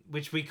 Yeah,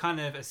 which we kind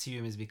of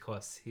assume is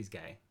because he's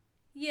gay.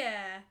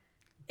 Yeah.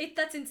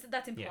 That's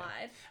implied.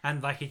 Yeah.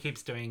 And like he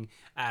keeps doing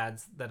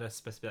ads that are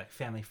supposed to be like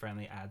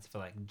family-friendly ads for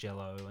like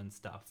Jell-O and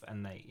stuff,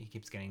 and he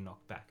keeps getting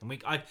knocked back. And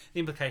the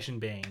implication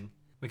being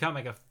we can't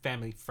make a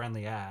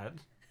family-friendly ad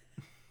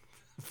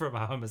from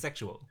a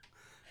homosexual.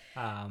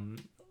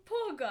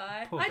 Poor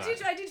guy. Poor I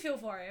guy. did feel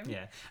for him.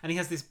 Yeah, and he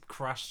has this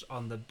crush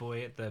on the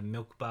boy at the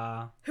milk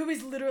bar. Who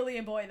is literally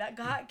a boy. That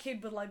guy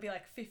kid would be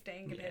like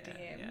 15 compared to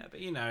him. Yeah,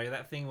 but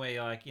that thing where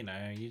you're like,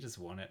 you just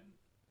want it.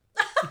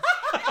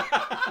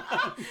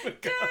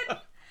 Dude,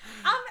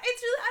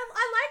 it's really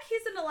I like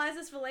his and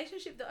Eliza's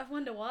relationship. Though I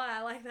wonder why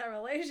I like that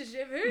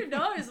relationship. Who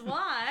knows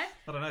why?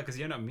 I don't know, because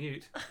you're not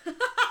mute.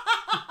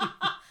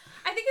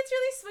 I think it's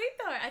really sweet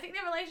though. I think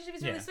their relationship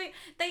is really Yeah. sweet.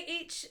 They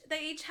each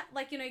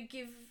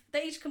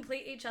they each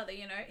complete each other.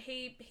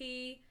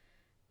 He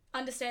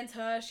understands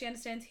her, she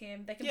understands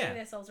him. They complete Yeah.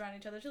 themselves around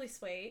each other. It's really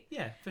sweet.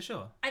 Yeah, for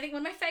sure. I think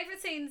one of my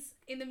favorite scenes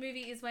in the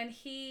movie is when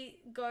he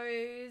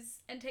goes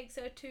and takes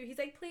her to. He's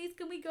like, "Please,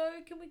 can we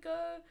go? Can we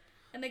go?"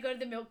 And they go to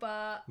the milk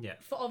bar. Yeah.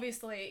 For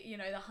obviously,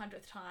 the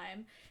 100th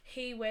time.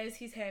 He wears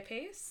his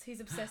hairpiece. He's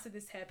obsessed with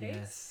this hairpiece.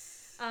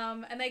 Yes.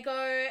 And they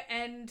go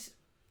and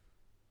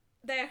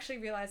they actually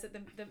realize that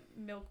the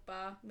milk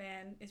bar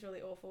man is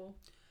really awful.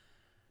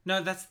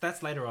 No,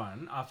 that's later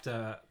on,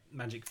 after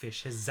Magic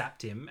Fish has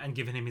zapped him and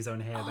given him his own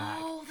hair back.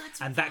 Oh,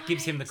 that's And that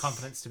gives him the right.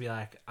 confidence to be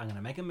like, I'm going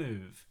to make a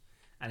move.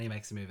 And he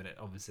makes a move and it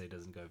obviously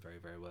doesn't go very,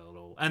 very well at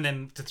all. And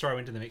then to throw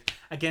into the mix,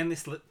 again,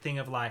 this thing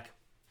of like,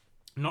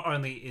 not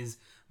only is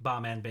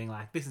barman being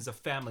like, this is a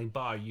family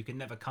bar, you can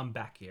never come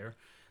back here.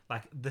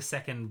 Like, the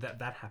second that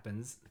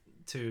happens,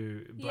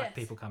 to black Yes.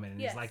 people come in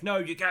and Yes. he's like, no,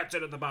 you can't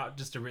sit at the bar,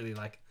 just to really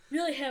like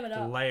Really ham it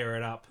up. layer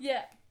it up.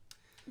 Yeah.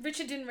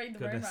 Richard didn't read the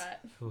Goodness. room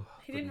right. Oh,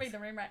 He didn't read goodness.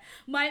 the room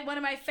right. One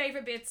of my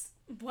favourite bits,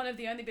 one of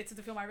the only bits of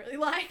the film I really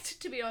liked,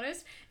 to be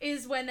honest,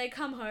 is when they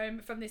come home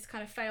from this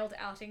kind of failed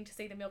outing to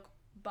see the milk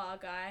bar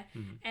guy,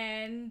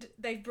 and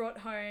they've brought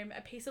home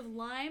a piece of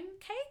lime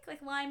cake,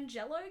 like lime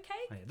jello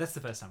cake. Oh, yeah, that's the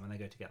first time when they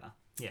go together.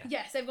 Yeah.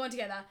 Yes, they've gone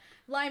together.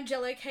 Lime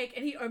jello cake,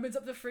 and he opens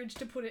up the fridge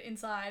to put it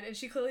inside, and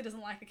she clearly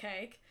doesn't like the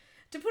cake.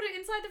 To put it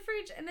inside the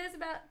fridge, and there's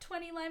about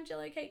 20 lime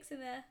jello cakes in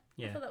there. I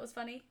Yeah. thought that was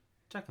funny.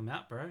 Check them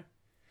out, bro.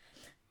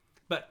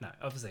 But no,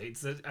 obviously,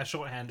 it's a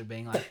shorthand of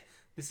being like,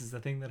 this is the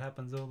thing that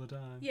happens all the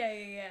time. Yeah.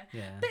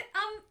 Yeah. But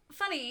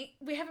funny,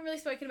 we haven't really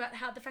spoken about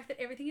how the fact that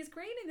everything is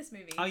green in this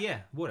movie. Oh,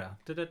 yeah, water.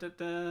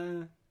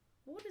 Da-da-da-da.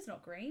 Water's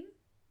not green.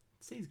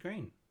 Sea's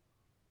green.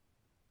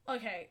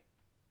 Okay.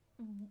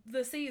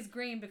 The sea is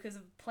green because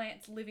of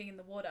plants living in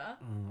the water.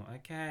 Oh,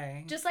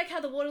 okay. Just like how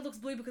the water looks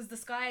blue because the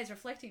sky is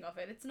reflecting off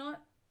it. It's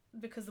not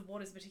because the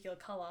water's a particular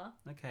colour.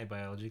 Okay,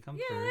 biology, come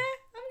Yeah, through.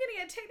 I'm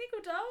getting a technical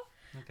doll.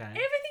 Okay. Everything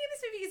in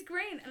this movie is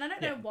green, and I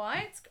don't know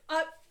why. It's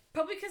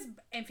probably because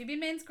Amphibian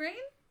Man's green.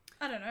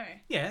 I don't know.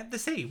 Yeah, the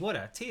sea,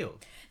 water, teal.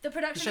 The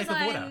production The shape of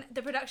design. water.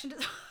 The production.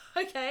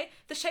 Okay,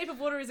 the shape of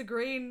water is a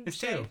green. It's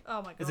shape. teal.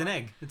 Oh my god. It's an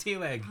egg, a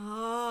teal egg.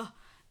 Oh,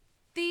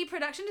 the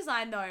production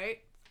design though,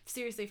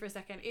 seriously for a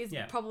second, is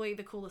Yeah. probably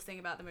the coolest thing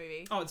about the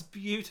movie. Oh, it's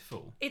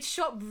beautiful. It's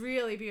shot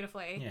really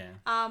beautifully. Yeah.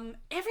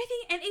 Everything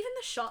and even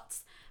the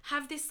shots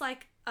have this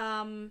like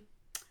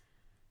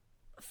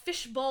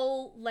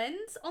fishbowl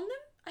lens on them.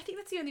 I think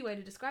that's the only way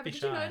to describe it.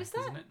 Fish Did you eye, notice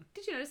that? isn't it?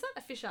 Did you notice that?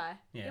 A fisheye.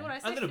 Yeah. You know when I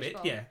say a little bit,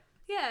 fishbowl? yeah.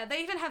 Yeah,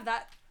 they even have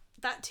that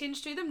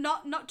tinge to them.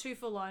 Not too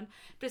full on,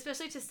 but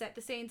especially to set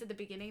the scenes at the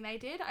beginning they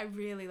did. I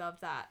really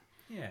loved that.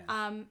 Yeah.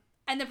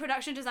 And the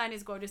production design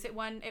is gorgeous. It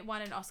won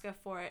an Oscar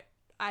for it.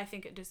 I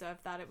think it deserved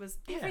that. It was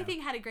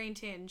everything had a green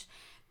tinge.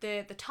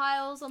 The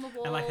tiles on the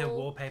wall. And like her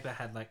wallpaper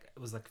had like, it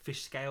was like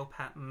fish scale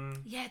pattern.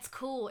 Yeah, it's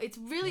cool. It's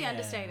really Yeah.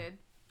 understated.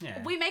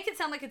 Yeah. We make it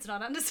sound like it's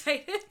not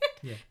understated.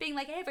 Yeah. Being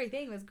like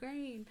everything was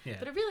green. Yeah.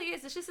 But it really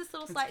is. It's just this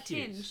little It's slight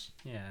cute. tinge.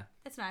 Yeah.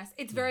 It's nice.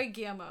 It's very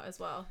Guillermo as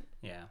well.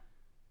 Yeah.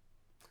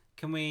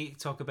 Can we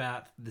talk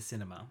about the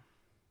cinema?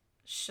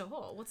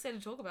 Sure. What's there to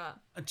talk about?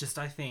 Just,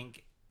 I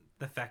think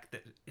the fact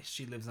that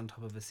she lives on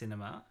top of a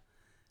cinema.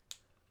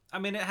 I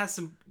mean, it has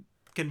some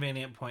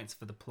convenient points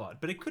for the plot,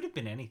 but it could have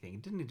been anything.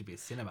 It didn't need to be a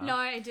cinema. No,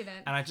 I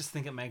didn't. And I just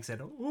think it makes it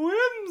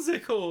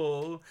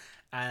whimsical.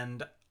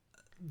 And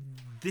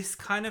this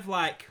kind of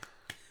like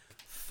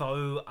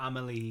faux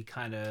Amelie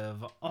kind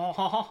of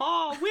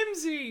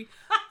whimsy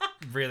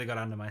really got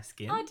under my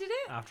skin. Oh, did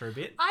it? After a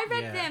bit. I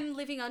read Yeah. them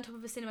living on top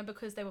of a cinema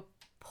because they were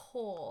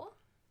poor.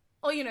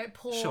 Or,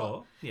 poor.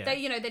 Sure. Yeah.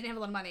 They didn't have a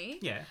lot of money.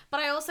 Yeah.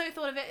 But I also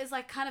thought of it as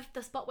like kind of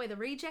the spot where the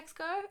rejects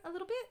go a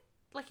little bit.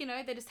 Like,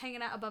 they're just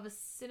hanging out above a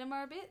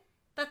cinema a bit.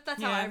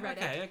 That's how I read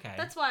it. Okay.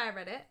 That's why I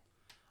read it.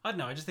 I don't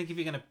know. I just think if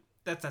you're gonna,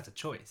 that's a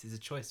choice. It's a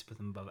choice to put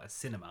them above a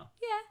cinema.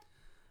 Yeah.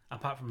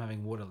 Apart from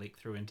having water leak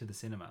through into the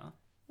cinema.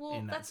 Well,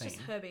 in that that's just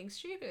scene. her being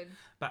stupid.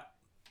 But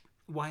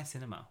why a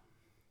cinema?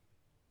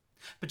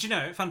 But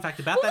fun fact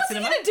about that What's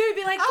cinema. he gonna do?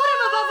 Be like, put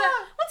him above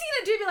it. What's he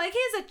gonna do? Be like,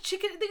 here's a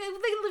chicken. They can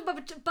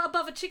live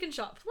above a chicken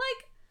shop.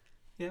 Like,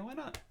 Yeah, why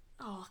not?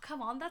 oh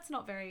come on, that's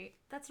not very.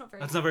 That's not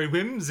very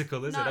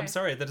whimsical, is it? No. I'm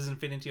sorry, that doesn't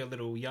fit into your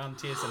little Jan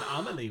Tierce and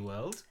Amelie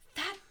world.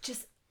 That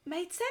just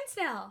made sense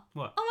now.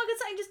 What? Oh my god,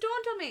 something just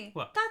dawned on me.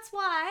 What? That's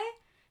why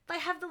they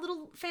have the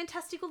little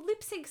fantastical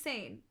lip sync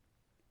scene.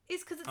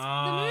 Is because it's the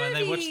Oh, movies. and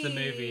they watch the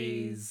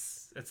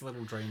movies. It's a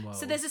little dream world.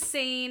 So there's a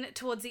scene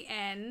towards the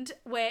end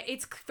where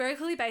it's very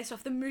clearly based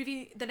off the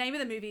movie. The name of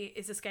the movie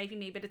is escaping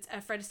me, but it's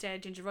a Fred Astaire,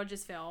 Ginger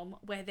Rogers film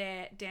where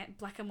they're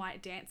black and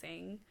white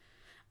dancing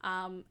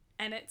and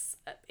it's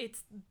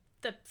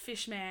the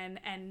Fishman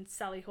and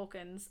Sally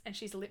Hawkins, and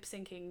she's lip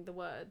syncing the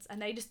words,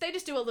 and they just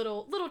do a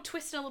little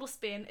twist and a little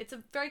spin. It's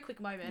a very quick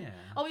moment. Yeah.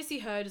 Obviously,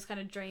 her just kind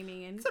of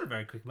dreaming and. It's not a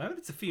very quick moment.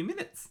 It's a few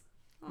minutes.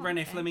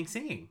 Renee Fleming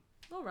singing.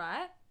 All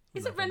right.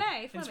 Is Love it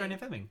Renee Fleming? It's Renee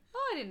Fleming.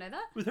 Oh, I didn't know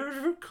that. With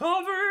her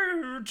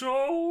cover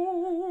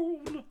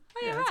tone.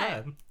 Oh, yeah, that's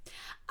right.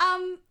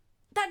 her.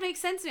 That makes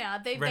sense now.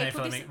 They Renee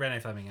put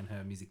this. Fleming and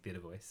her music theatre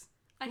voice.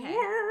 Okay.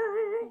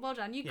 Well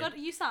done.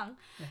 You sung.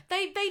 Yeah.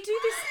 They do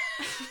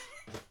this.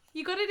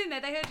 You got it in there.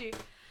 They heard you.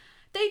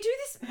 They do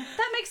this.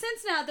 That makes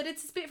sense now that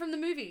it's a bit from the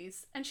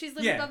movies, and she's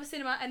living above a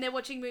cinema, and they're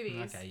watching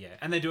movies. Okay, yeah,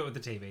 and they do it with the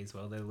TV as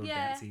well. They're little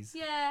dances.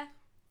 Yeah,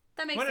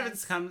 that makes What sense. if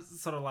it's kind of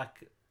sort of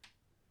like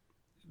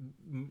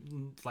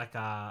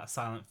a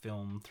silent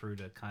film through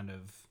to kind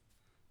of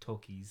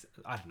talkies?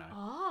 I don't know.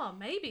 Oh,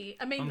 maybe.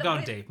 I mean, I'm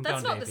going deep.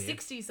 That's not deep the here.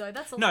 60s though.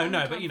 That's a No, long no,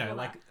 time but you know, before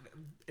like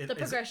that. The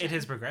progression. it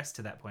has progressed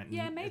to that point. And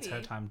Yeah, it's her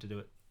maybe. time to do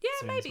it. Yeah,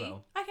 soon maybe. As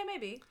well. Okay,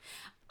 maybe.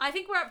 I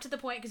think we're up to the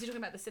point, because you're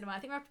talking about the cinema, I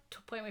think we're up to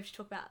the point where we have to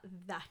talk about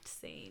that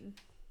scene.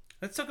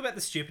 Let's talk about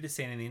the stupidest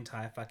scene in the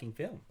entire fucking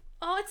film.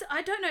 Oh,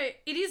 I don't know.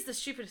 It is the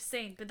stupidest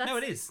scene, but that's... No,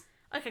 it is.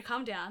 Okay,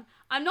 calm down.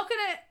 I'm not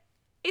gonna...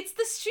 It's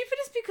the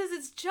stupidest because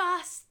it's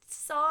just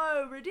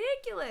so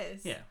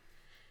ridiculous. Yeah.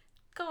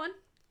 Go on.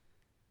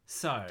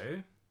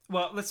 So,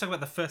 well, let's talk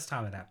about the first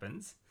time it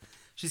happens.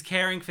 She's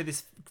caring for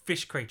this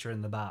fish creature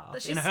in the bath.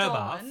 That she's in her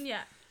stolen,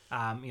 bath.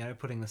 yeah.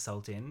 Putting the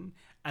salt in.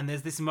 And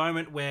there's this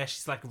moment where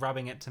she's like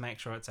rubbing it to make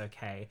sure it's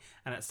okay.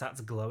 And it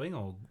starts glowing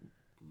or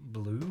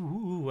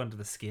blue under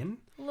the skin.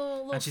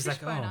 Little and she's fish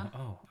like, boner.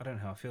 oh, I don't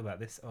know how I feel about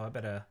this. Oh, I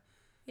better...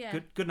 Yeah.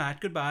 Good night,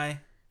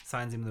 goodbye.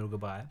 Signs him a little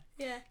goodbye.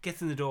 Yeah.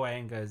 Gets in the doorway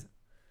and goes,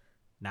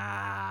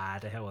 nah,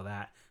 to hell with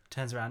that.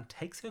 Turns around,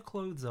 takes her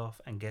clothes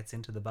off and gets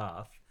into the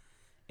bath.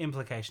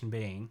 Implication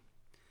being...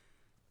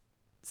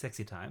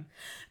 sexy time.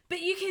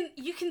 But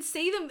you can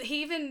see them.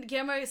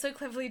 Guillermo so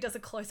cleverly does a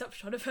close-up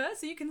shot of her,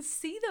 so you can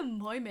see the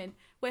moment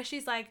where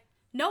she's like,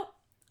 nope,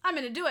 I'm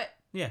going to do it.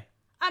 Yeah.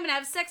 I'm going to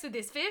have sex with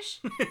this fish.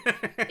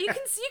 You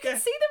can see the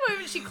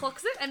moment she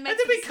clocks it and makes And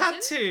then we the cut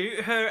decision.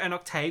 to her and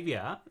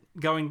Octavia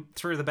going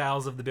through the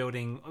bowels of the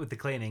building with the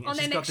cleaning. On And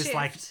their she's got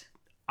next this shift.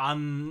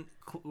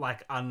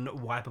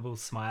 unwipeable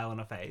smile on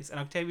her face. And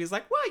Octavia's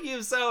like, why are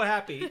you so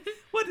happy?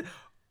 What?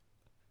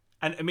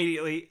 And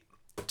immediately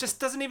just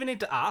doesn't even need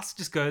to ask,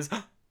 just goes,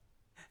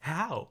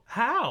 how?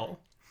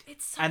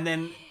 It's so And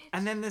then weird.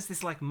 and then there's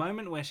this like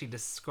moment where she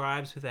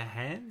describes with her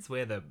hands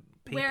where the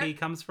PP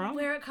comes from.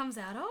 Where it comes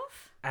out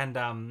of? And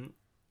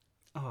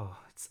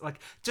it's like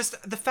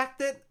just the fact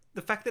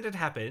that it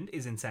happened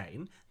is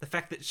insane. The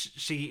fact that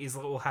she is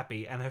all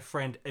happy and her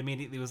friend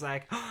immediately was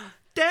like,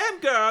 "Damn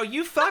girl,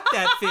 you fucked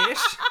that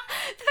fish,"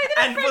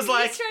 and was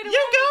like,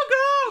 "You go,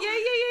 girl."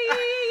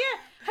 Yeah.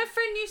 Her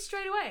friend knew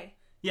straight away.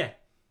 Yeah.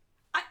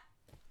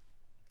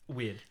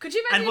 Weird. Could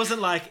you imagine? And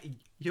wasn't like,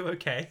 "You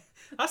okay?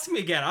 Ask me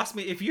again. Ask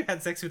me if you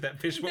had sex with that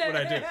fish. What would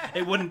I do?"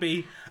 It wouldn't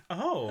be,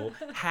 "Oh,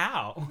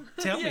 how?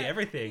 Tell me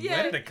everything.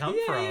 Where did it come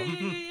from?"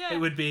 Yeah. It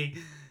would be,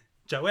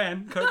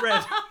 "Joanne, code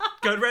red,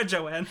 code red,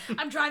 Joanne."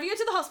 I'm driving you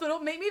to the hospital.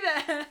 Meet me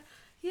there.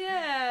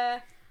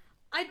 Yeah.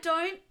 I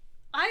kind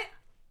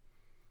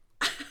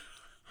of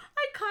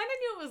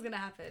knew it was gonna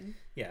happen.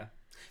 Yeah.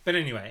 But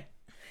anyway,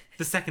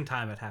 the second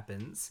time it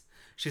happens,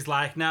 she's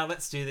like, "Now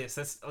let's do this.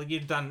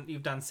 You've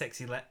done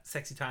sexy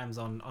times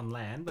on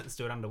land. Let's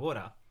do it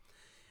underwater."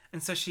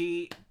 And so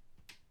she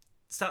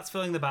starts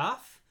filling the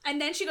bath.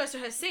 And then she goes to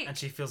her sink. And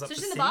she fills up so the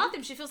she's sink. in the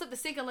bathroom. She fills up the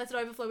sink and lets it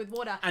overflow with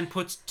water. And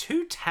puts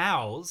 2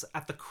 towels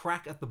at the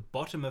crack at the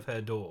bottom of her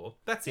door.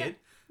 That's it.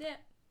 Yeah.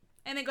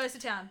 And then goes to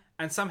town.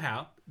 And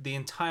somehow the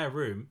entire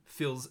room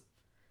fills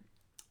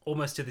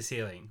almost to the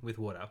ceiling with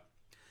water.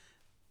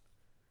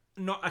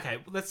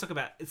 Let's talk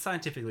about it's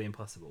scientifically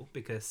impossible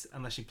because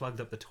unless she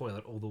plugged up the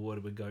toilet, all the water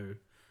would go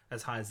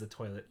as high as the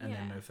toilet and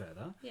then no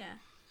further. Yeah.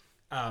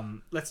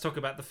 Let's talk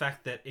about the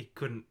fact that it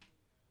couldn't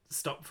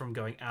stop from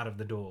going out of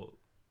the door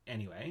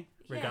anyway,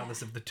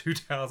 regardless of the 2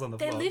 towels on the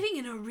floor. They're living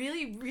in a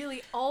really,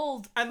 really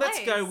old And place.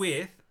 let's go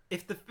with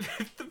if the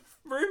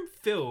room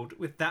filled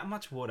with that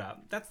much water,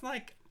 that's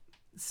like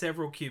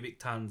several cubic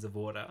tons of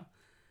water.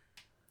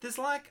 There's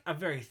like a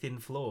very thin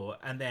floor,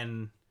 and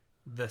then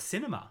the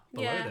cinema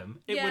below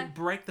them, it would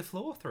break the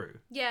floor through.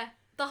 Yeah.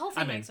 The whole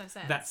thing makes no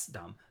sense. That's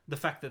dumb. The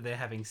fact that they're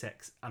having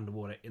sex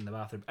underwater in the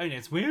bathroom,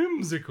 it's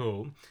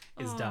whimsical,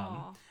 is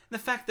dumb. The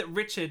fact that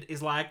Richard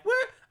is like,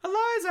 "Where,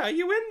 Eliza, are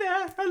you in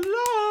there?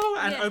 Hello,"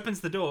 and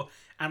opens the door,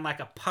 and like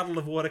a puddle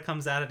of water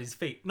comes out at his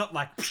feet, not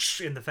like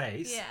in the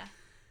face. Yeah.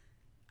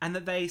 And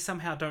that they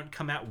somehow don't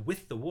come out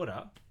with the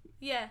water.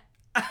 Yeah.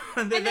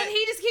 and then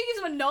he gives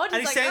him a nod.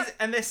 and, He's he like, stands,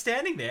 and they're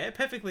standing there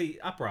perfectly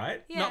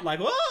upright, Yeah. not like,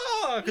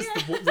 "Oh," because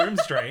the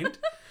room's drained.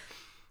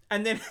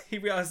 And then he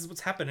realizes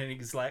what's happened, and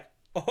he's like,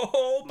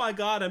 "Oh my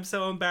god, I'm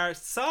so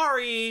embarrassed.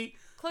 Sorry."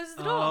 Closes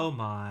the door. Oh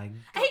my god.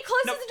 And he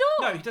closes the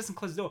door. No, he doesn't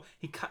close the door.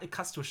 It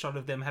cuts to a shot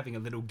of them having a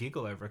little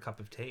giggle over a cup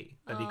of tea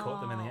that he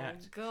caught them in the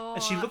act. God,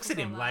 and she I looks at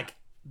him forgot like,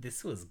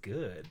 this was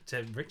good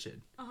to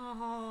Richard.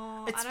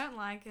 Oh, It's- I don't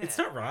like it. It's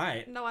not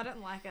right. No, I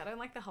don't like it. I don't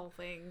like the whole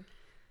thing.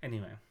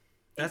 Anyway,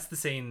 that's the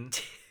scene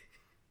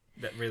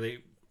that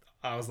really,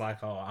 I was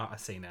like, oh, I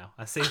see now.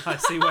 I see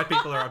why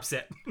people are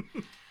upset.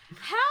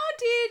 How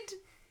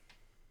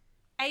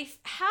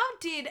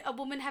did a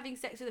woman having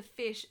sex with a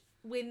fish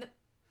win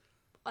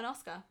an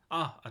Oscar?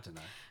 Oh, I don't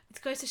know.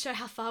 It goes to show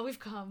how far we've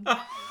come.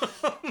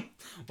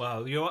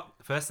 Well, you know what?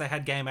 First they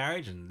had gay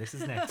marriage, and this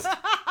is next.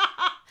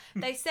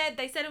 They said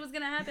it was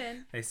gonna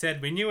happen. They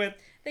said we knew it.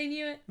 They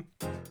knew it.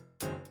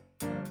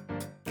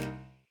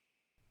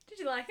 Did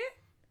you like it?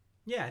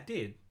 Yeah, I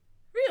did.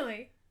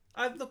 Really?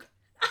 Look,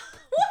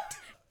 What?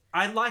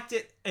 I liked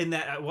it in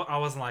that I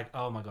wasn't like,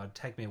 oh my god,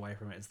 take me away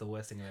from it. It's the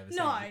worst thing I've ever seen.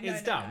 No,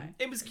 It's no, dumb. no.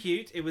 It was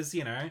cute. It was,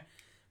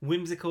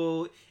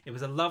 whimsical. It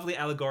was a lovely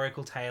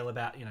allegorical tale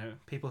about,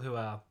 people who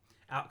are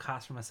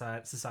outcast from a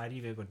society.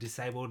 You've got a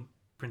disabled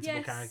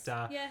principal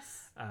character,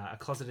 Yes. a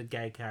closeted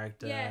gay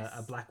character, Yes.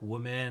 a black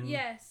woman,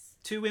 Yes.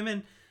 2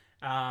 women,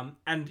 and,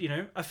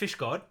 a fish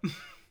god,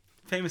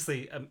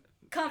 famously Can't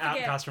forget.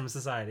 outcast from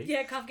society.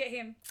 Yeah, can't forget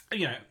him.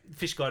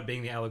 Fish god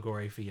being the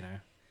allegory for,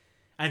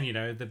 and,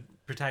 the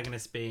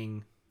protagonist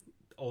being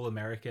all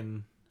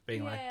American,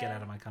 being like, get Yeah.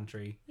 out of my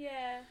country,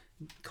 Yeah.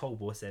 Cold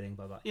War setting,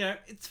 blah, blah.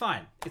 It's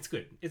fine. It's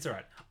good. It's all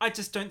right. I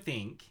just don't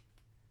think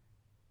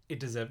it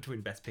deserved to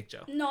win Best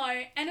Picture. No,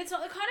 and it's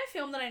not the kind of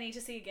film that I need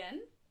to see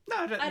again. No,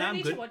 I don't, I don't I'm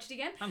need good. to watch it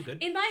again. I'm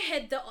good. In my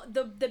head,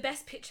 the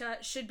best picture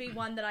should be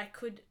one that I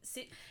could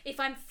sit. If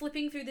I'm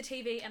flipping through the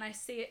TV and I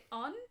see it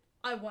on,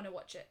 I want to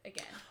watch it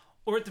again.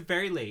 Or at the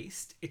very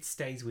least, it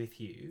stays with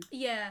you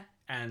Yeah,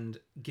 and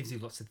gives you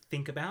lots to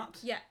think about.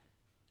 yeah.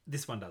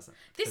 This one doesn't.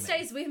 This for me.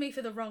 stays with me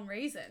for the wrong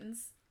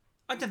reasons.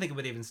 I don't think it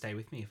would even stay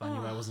with me if I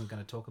knew I Oh. wasn't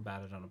going to talk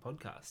about it on a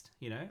podcast.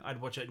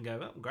 I'd watch it and go,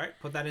 oh, great,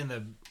 put that in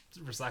the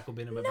recycle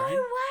bin of my No brain.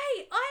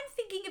 way! I'm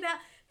thinking about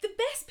the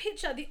best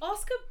picture. The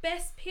Oscar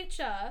Best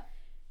Picture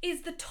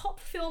is the top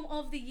film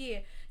of the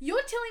year.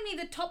 You're telling me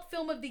the top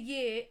film of the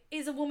year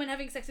is a woman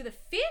having sex with a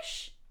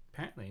fish?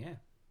 Apparently, yeah.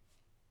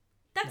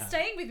 That's No.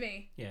 staying with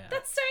me. Yeah.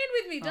 That's staying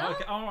with me, Oh, dog.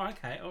 okay. Oh,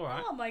 okay. All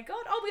right. Oh my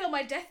god, I'll be on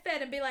my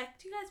deathbed and be like,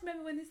 do you guys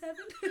remember when this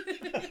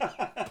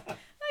happened?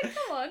 Like,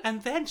 come on.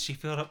 And then she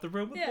filled up the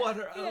room with Yeah,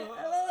 water. yeah.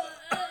 Oh.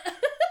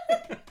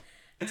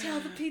 Tell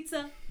the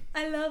pizza,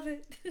 I love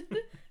it.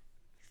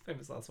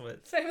 Famous last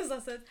words. Famous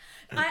last words.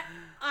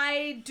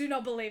 I do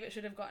not believe it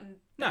should have gotten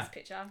No. Best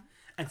Picture.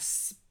 And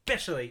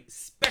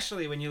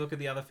especially when you look at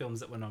the other films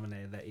that were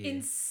nominated that year.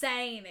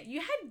 Insane. You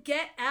had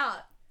Get Out.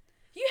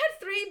 You had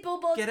 3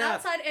 billboards Get Out.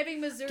 outside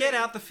Ebbing, Missouri. Get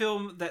Out, the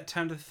film that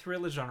turned the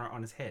thriller genre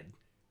on its head.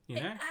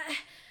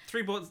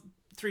 Three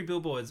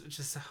billboards, which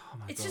is, oh my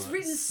god. It's just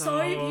written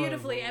so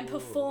beautifully and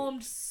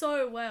performed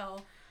so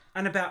well.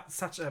 And about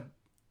such a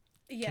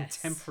Yes.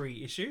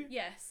 contemporary issue.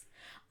 Yes.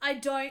 I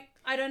don't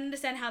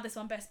understand how this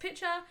won Best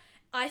Picture.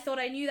 I thought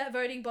I knew that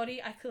voting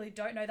body. I clearly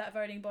don't know that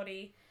voting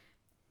body.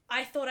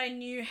 I thought I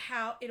knew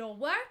how it all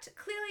worked.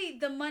 Clearly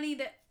the money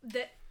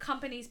that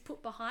companies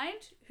put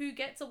behind who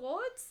gets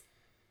awards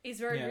is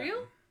very Yeah.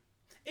 real.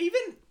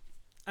 Even,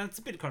 and it's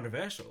a bit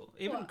controversial,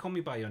 even What? Call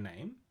Me By Your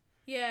Name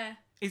Yeah.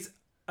 is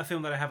a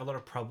film that I have a lot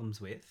of problems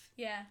with.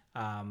 Yeah.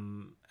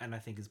 And I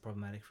think is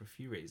problematic for a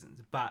few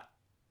reasons. But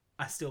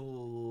I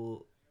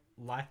still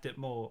liked it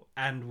more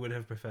and would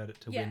have preferred it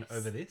to win Yes.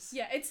 over this.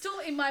 Yeah, it's still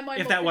in my mind.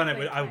 If more that won,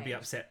 critically I would be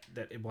acclaimed. upset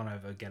that it won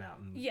over Get Out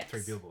and Yes.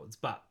 3 Billboards.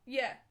 But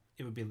Yeah.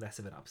 it would be less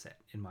of an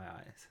upset in my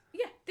eyes.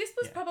 Yeah. This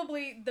was Yeah.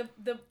 probably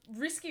the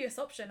riskiest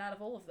option out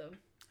of all of them.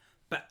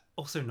 But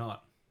also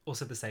not.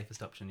 Also the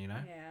safest option,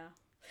 Yeah.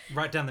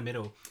 Right down the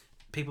middle.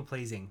 People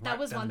pleasing. That right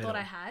was down one the thought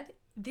I middle. had.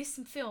 This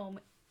film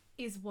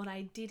is what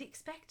I did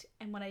expect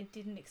and what I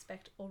didn't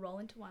expect all roll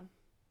into one.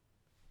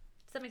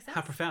 Does that make sense?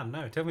 How profound.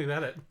 No, tell me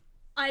about it.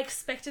 I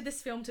expected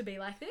this film to be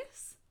like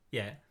this,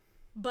 Yeah.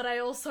 but I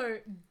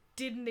also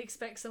didn't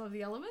expect some of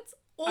the elements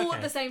all Okay.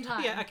 at the same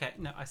time. Yeah, okay.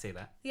 No, I see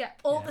that. Yeah,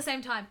 all Yeah. at the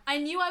same time. I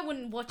knew I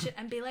wouldn't watch it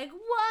and be like,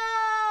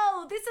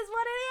 whoa, this is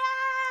what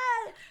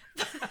it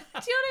is. Do you know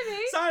what I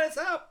mean? Sign us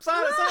up!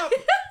 Sign us up!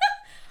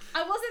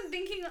 I wasn't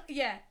thinking,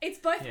 it's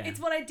both, Yeah. it's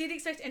what I did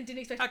expect and didn't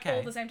expect Okay. all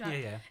at the same time.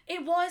 Yeah.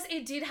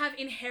 It did have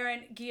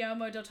inherent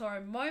Guillermo del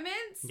Toro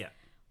moments. Yeah.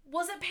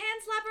 Was it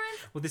Pan's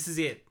Labyrinth? Well, this is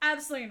it.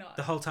 Absolutely not.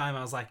 The whole time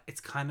I was like,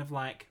 it's kind of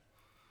like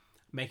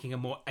making a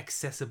more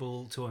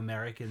accessible to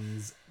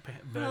Americans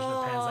version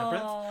of Pan's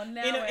Labyrinth.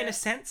 now In a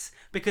sense,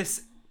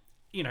 because,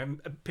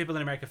 people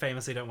in America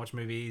famously don't watch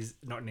movies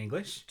not in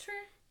English. True,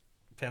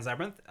 Pan's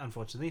Labyrinth,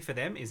 unfortunately, for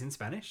them, is in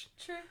Spanish.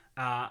 true.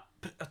 But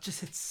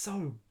it's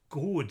so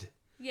good.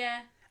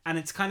 Yeah, And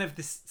it's kind of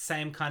this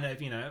same kind of,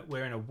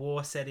 we're in a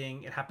war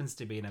setting. It happens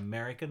to be an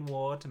American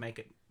war to make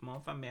it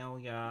more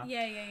familiar.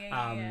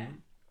 yeah.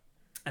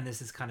 And there's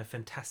this kind of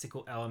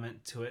fantastical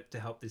element to it to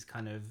help this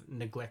kind of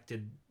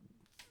neglected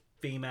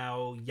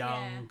female,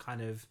 young Yeah.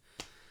 kind of...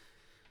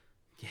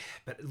 Yeah,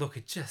 but look,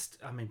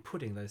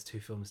 putting those 2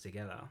 films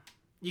together,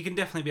 you can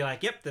definitely be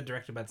like, yep, they're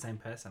directed by the same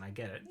person, I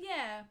get it.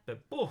 Yeah.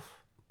 But,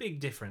 big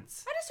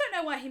difference. I just don't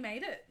know why he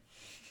made it.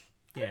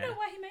 I Yeah. don't know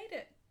why he made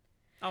it.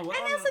 Oh, well,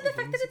 And I'm also not the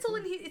fact that it's all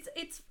whimsical. in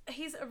it's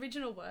his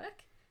original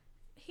work.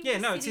 He Yeah,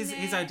 was no, it's sitting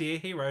his there- idea.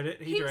 He wrote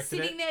it. He Him directed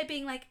sitting it. there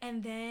being like,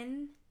 and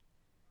then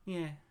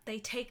Yeah. they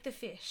take the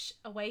fish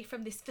away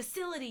from this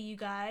facility, you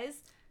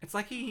guys. It's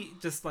like he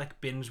just like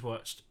binge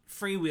watched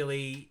Free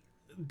Willy,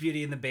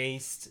 Beauty and the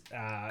Beast,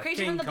 Creature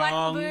King from the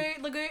Kong.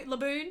 Black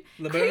Lagoon.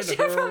 Lagoon, Creature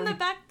from Lagoon.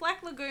 the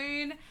Black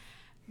Lagoon.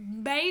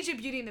 Major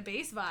Beauty and the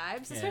Beast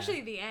vibes, Yeah. especially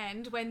at the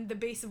end when the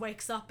beast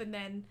wakes up and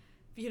then,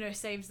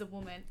 saves the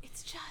woman.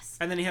 It's just...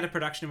 And then he had a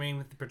production meeting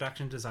with the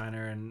production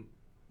designer, and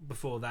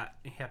before that,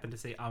 he happened to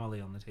see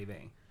Amelie on the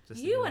TV. Just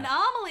to You do and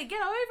that. Amelie,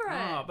 get over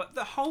it. Oh, but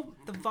the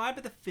vibe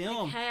of the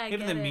film, Okay, I even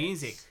get the it.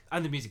 music,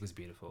 and the music was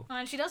beautiful. Oh,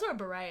 and she does wear a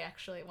beret,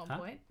 actually, at one Huh?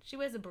 point. She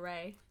wears a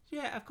beret.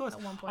 Yeah, of course.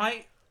 At one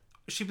point.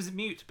 She was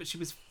mute, but she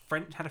was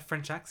had a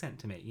French accent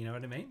to me. You know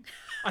what I mean?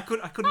 I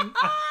couldn't.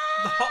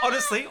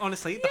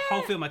 Honestly, the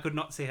whole film, I could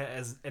not see her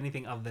as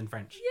anything other than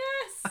French.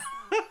 Yes!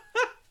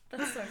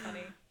 That's so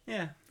funny.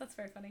 Yeah, That's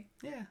very funny.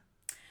 yeah.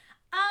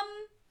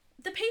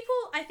 The people,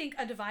 I think,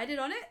 are divided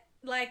on it.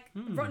 Like,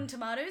 Hmm. Rotten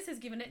Tomatoes has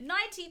given it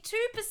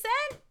 92%.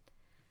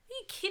 Are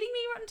you kidding me,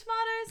 Rotten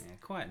Tomatoes? Yeah,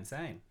 quite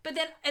insane. But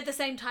then, at the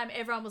same time,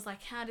 everyone was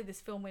like, how did this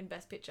film win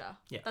Best Picture?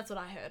 Yeah. That's what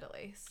I heard, at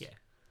least. Yeah.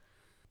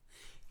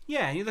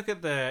 Yeah, and you look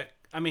at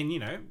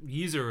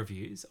user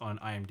reviews on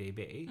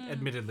IMDb.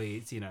 Admittedly,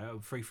 it's,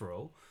 free for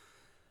all.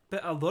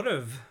 But a lot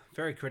of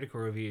very critical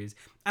reviews.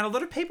 And a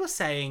lot of people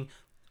saying,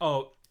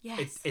 oh,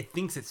 Yes. it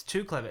thinks it's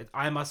too clever.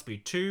 I must be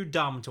too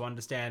dumb to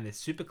understand this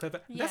super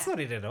clever. That's Yeah. not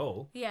it at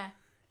all. Yeah.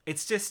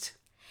 It's just...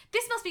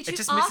 This must be too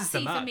just misses the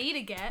artsy for mark. me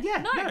to get. Yeah,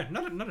 No.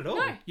 not at all.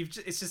 No.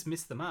 It's just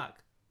missed the mark.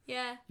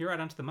 Yeah. You're right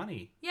onto the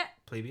money, Yeah.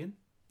 plebeian.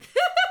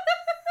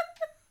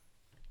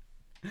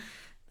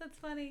 That's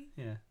funny.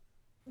 Yeah.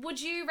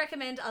 Would you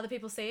recommend other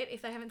people see it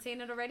if they haven't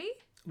seen it already?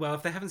 Well,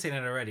 if they haven't seen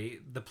it already,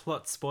 the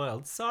plot's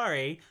spoiled.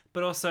 Sorry,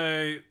 but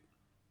also,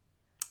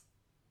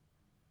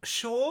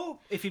 sure,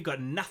 if you've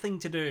got nothing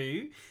to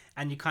do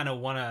and you kind of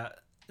want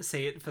to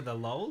see it for the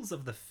lols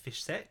of the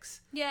fish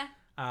sex, Yeah.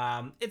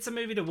 it's a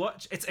movie to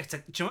watch. It's a do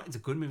you know what? It's a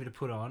good movie to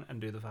put on and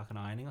do the fucking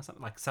ironing or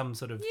something, like some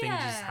sort of thing to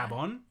just Yeah. have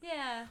on.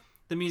 Yeah.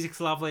 The music's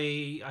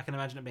lovely. I can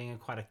imagine it being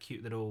quite a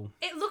cute little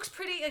It looks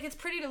pretty, like it's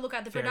pretty to look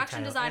at. The Fairy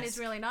production design tale-esque. is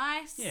really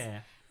nice.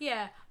 yeah.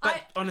 Yeah.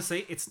 But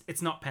honestly,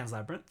 it's not Pan's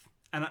Labyrinth.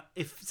 And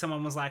if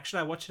someone was like, should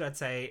I watch it? I'd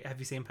say, have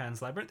you seen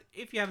Pan's Labyrinth?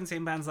 If you haven't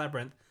seen Pan's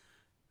Labyrinth,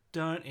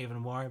 don't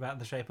even worry about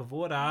The Shape of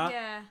Water.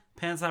 Yeah.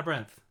 Pan's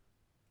Labyrinth.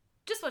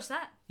 Just watch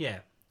that. Yeah,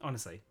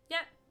 honestly.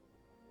 Yep.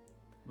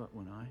 But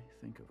when I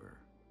think of her,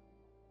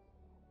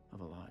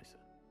 of Eliza,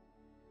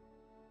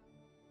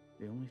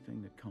 the only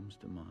thing that comes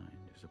to mind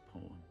is a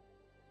poem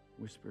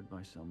whispered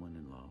by someone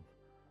in love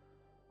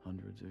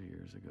hundreds of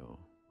years ago,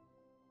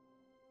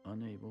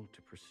 unable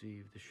to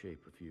perceive the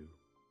shape of you.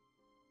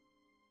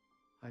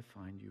 I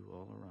find you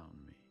all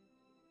around me.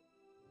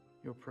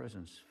 Your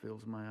presence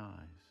fills my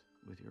eyes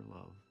with your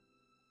love.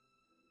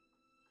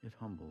 It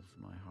humbles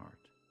my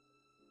heart,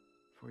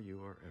 for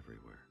you are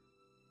everywhere.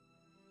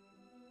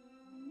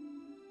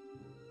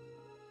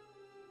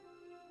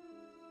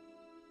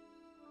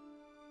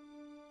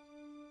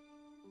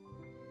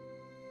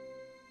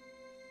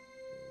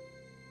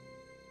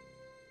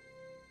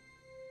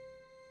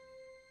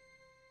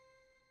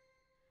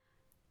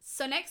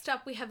 So next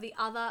up, we have the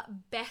other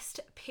Best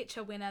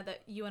Picture winner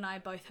that you and I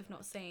both have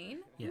not seen,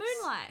 Yes.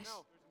 Moonlight.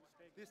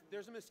 No,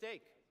 there's a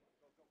mistake.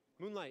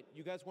 Moonlight,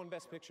 you guys won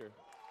Best Picture.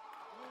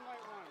 Moonlight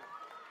won.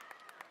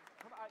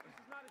 Come on, this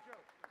is not a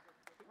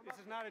joke. This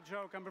is not a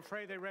joke. I'm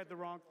afraid they read the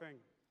wrong thing.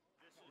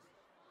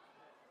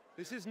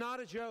 This is not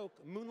a joke.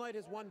 Moonlight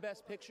has won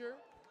Best Picture.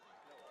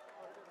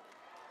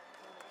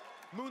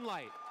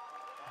 Moonlight,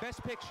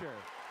 Best Picture.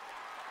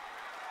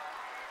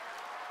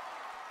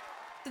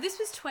 So this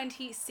was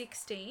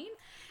 2016.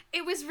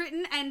 It was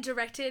written and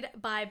directed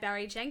by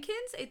Barry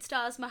Jenkins. It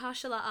stars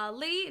Mahershala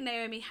Ali,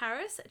 Naomi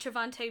Harris,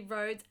 Trevante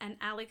Rhodes, and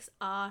Alex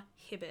R.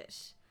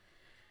 Hibbert.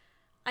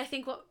 I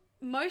think what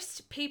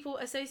most people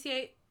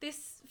associate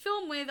this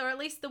film with, or at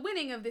least the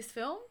winning of this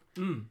film,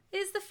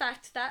 is the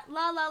fact that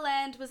La La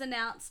Land was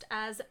announced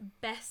as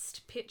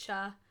Best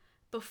Picture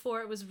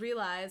before it was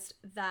realised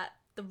that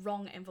the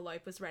wrong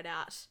envelope was read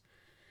out.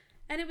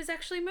 And it was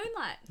actually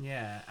Moonlight.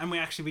 Yeah, and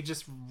we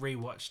just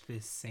rewatched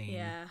this scene.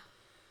 Yeah.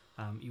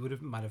 You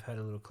might have heard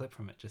a little clip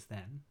from it just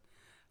then.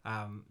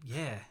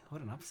 Yeah, what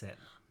an upset.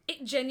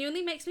 It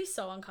genuinely makes me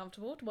so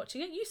uncomfortable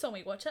watching it. You saw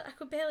me watch it. I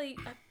could barely...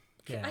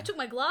 Yeah. I took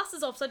my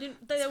glasses off so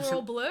they were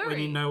all blurry. When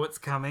you know what's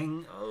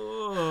coming,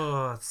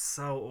 oh, it's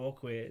so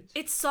awkward.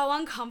 It's so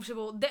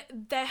uncomfortable.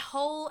 Their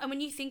whole... And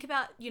when you think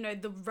about,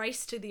 the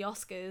race to the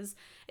Oscars,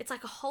 it's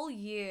like a whole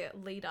year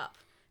lead up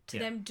to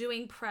Yeah. them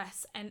doing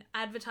press and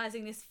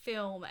advertising this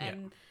film,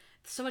 and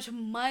so much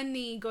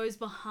money goes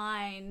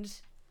behind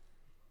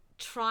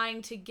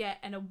trying to get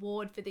an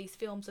award for these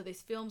films so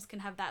these films can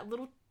have that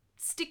little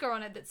sticker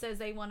on it that says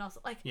they won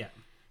Oscar. Like, Yeah.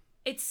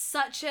 it's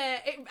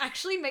it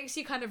actually makes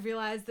you kind of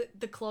realize that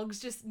the clogs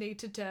just need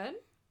to turn.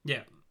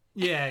 Yeah.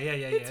 Yeah,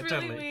 It's really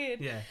totally.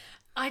 weird. Yeah.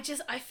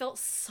 I felt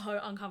so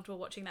uncomfortable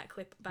watching that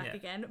clip back Yeah.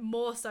 again,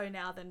 more so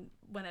now than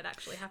when it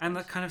actually happened. And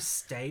the kind of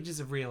stages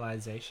of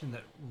realization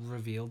that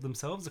revealed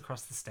themselves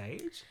across the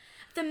stage.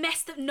 The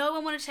mess that no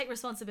one wanted to take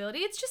responsibility.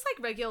 It's just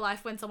like regular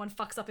life when someone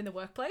fucks up in the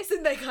workplace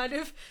and they kind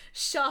of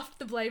shaft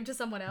the blame to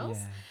someone else.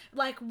 Yeah.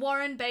 Like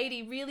Warren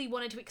Beatty really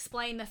wanted to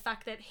explain the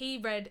fact that he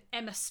read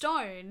Emma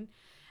Stone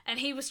and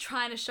he was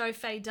trying to show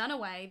Faye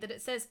Dunaway that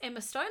it says Emma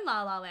Stone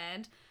La La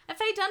Land, and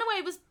Faye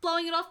Dunaway was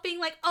blowing it off being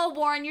like, oh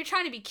Warren, you're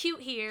trying to be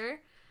cute here,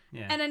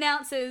 Yeah. and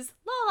announces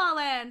La La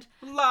Land.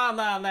 La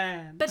La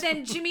Land. But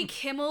then Jimmy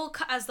Kimmel,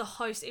 as the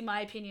host, in my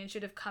opinion,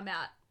 should have come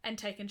out and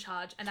taken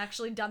charge and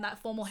actually done that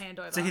formal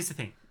handover. So here's the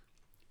thing.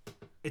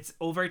 It's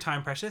all very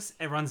time precious.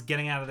 Everyone's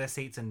getting out of their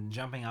seats and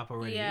jumping up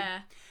already.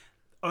 Yeah.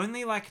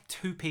 Only like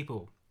 2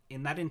 people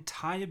in that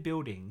entire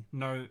building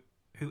know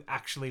who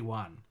actually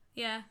won.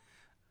 Yeah.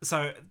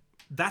 So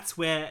that's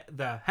where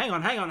the hang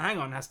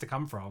on has to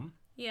come from.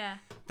 Yeah.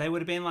 They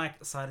would have been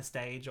like side of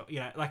stage, or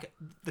like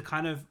the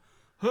kind of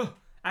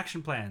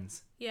action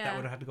plans Yeah. that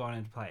would have had to go on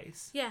into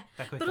place. Yeah.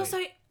 That But quickly. also,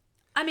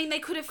 I mean, they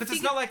could have Because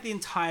it's not like the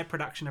entire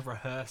production have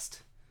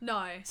rehearsed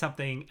No.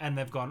 something and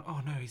they've gone,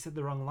 oh no, he said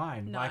the wrong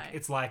line. No. Like,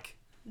 it's like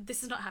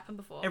This has not happened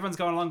before. everyone's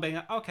going along being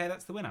like, okay,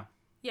 that's the winner.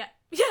 Yeah.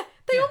 Yeah.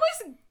 They Yeah.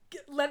 almost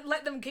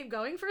let them keep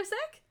going for a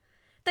sec.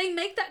 They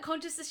make that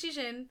conscious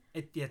decision.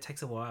 It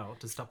takes a while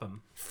to stop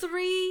them.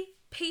 3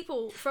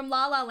 people from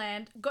La La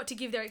Land got to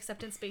give their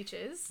acceptance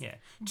speeches. Yeah.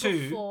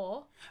 2.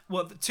 Before.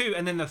 Well, 2,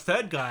 and then the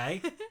third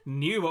guy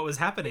knew what was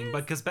happening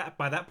because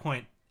by that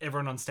point,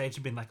 everyone on stage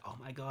had been like, oh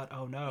my God,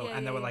 oh no. Yeah,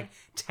 and they yeah, were yeah. like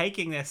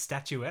taking their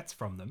statuettes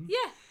from them.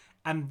 Yeah.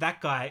 And that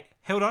guy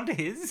held on to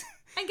his,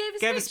 And gave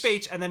gave a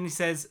speech, and then he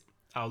says,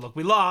 oh, look,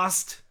 we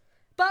lost.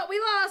 But we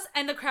lost.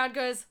 And the crowd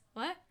goes,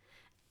 what?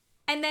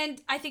 And then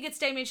I think it's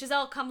Damien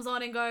Chazelle comes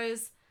on and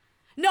goes,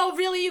 no,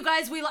 really, you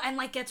guys, and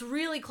like gets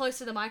really close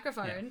to the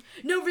microphone.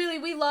 No, really,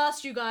 we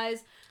lost, you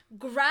guys.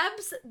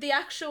 Grabs the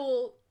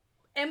actual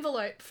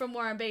envelope from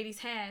Warren Beatty's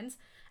hands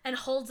and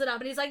holds it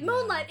up, and he's like,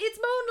 Moonlight, it's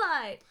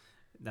Moonlight.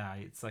 No,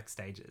 it's like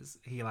stages.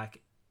 He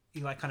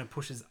kind of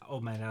pushes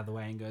old man out of the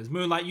way and goes,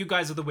 Moonlight, you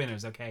guys are the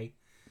winners, okay?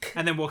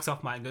 And then walks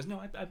off mic and goes,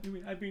 no,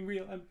 I've been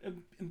real.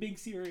 I'm being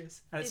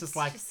serious. And it's just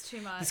like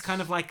too much. this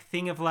kind of like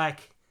thing of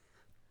like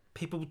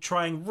people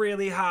trying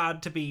really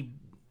hard to be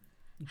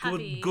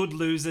Happy. good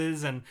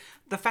losers, and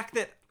the fact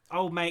that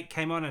old mate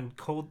came on and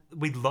called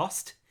we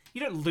lost. You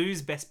don't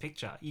lose Best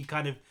Picture. You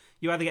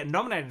either get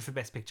nominated for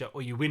Best Picture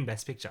or you win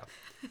Best Picture.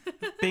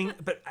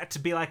 But to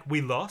be like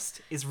we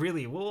lost is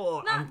really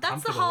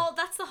uncomfortable.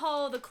 That's the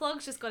whole the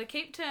clog's just got to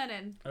keep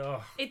turning.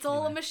 Ugh, It's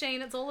all a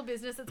machine, it's all a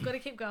business, it's got to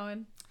keep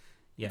going.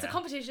 yeah, It's a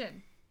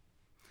competition.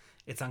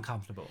 it's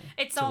uncomfortable.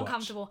 It's to so watch.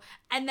 uncomfortable.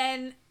 And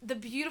then the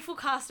beautiful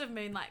cast of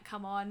Moonlight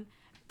come on.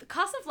 The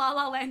cast of La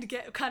La Land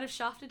get kind of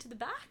shafted to the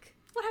back.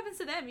 What happens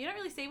to them? You don't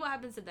really see what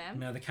happens to them.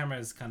 No, the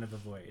cameras kind of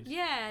avoid.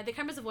 Yeah, the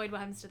cameras avoid what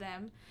happens to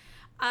them.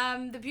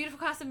 The beautiful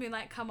cast of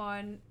Moonlight come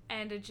on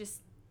and are just...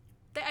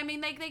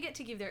 They get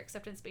to give their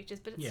acceptance speeches,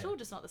 but it's Yeah. still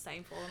just not the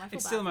same for them. I feel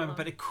It's bad still a for moment,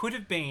 them. but it could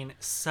have been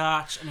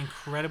such an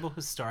incredible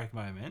historic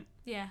moment.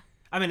 Yeah.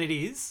 I mean, it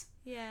is,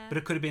 Yeah. but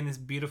it could have been this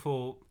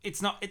beautiful.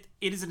 It's not. It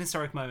is an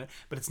historic moment,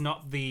 but it's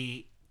not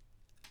the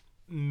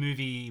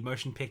movie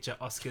motion picture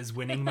Oscars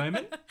winning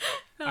moment.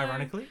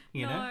 Ironically,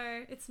 you know.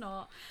 No, it's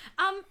not.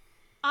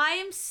 I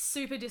am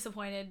super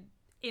disappointed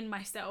in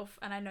myself,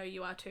 and I know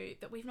you are too,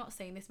 that we've not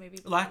seen this movie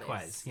before.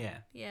 Likewise, this. yeah.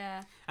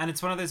 Yeah. And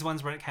it's one of those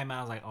ones where it came out,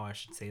 I was like, oh, I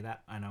should see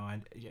that. I know,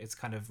 it's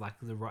kind of like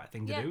the right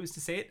thing to Yeah. do is to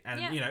see it, and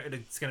Yeah.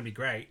 it's going to be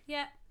great.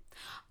 Yeah.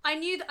 I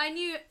knew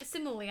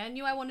similarly, I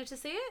knew I wanted to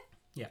see it.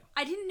 Yeah,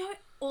 I didn't know,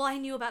 all I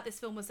knew about this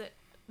film was that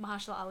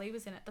Mahershala Ali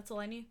was in it. That's all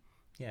I knew.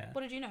 yeah.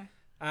 What did you know?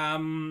 I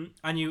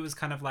knew it was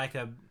kind of like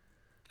a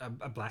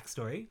black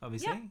story,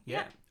 obviously.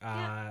 Yeah,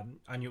 Yeah.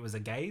 I knew it was a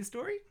gay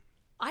story.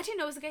 I didn't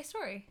know it was a gay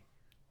story.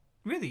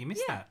 Really? You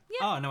missed Yeah, that?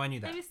 yeah. Oh, no, I knew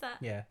that. I missed that.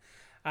 Yeah.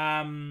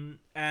 And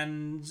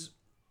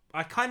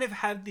I kind of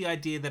had the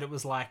idea that it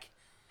was like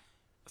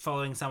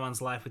following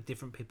someone's life with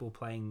different people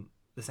playing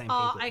the same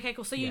Oh, people. okay,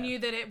 cool. So you Yeah. knew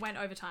that it went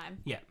over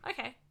time. Yeah.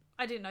 Okay.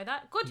 I didn't know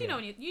that. God, you Yeah. know,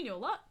 you knew a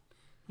lot.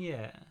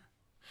 Yeah.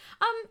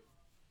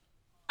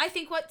 I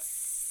think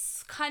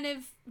what's kind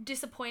of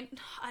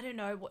I don't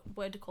know what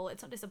word to call it.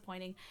 It's not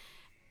disappointing.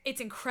 It's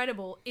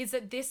incredible. Is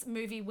that this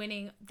movie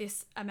winning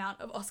this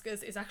amount of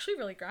Oscars is actually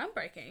really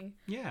groundbreaking.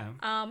 Yeah.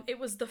 It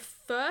was the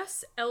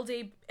first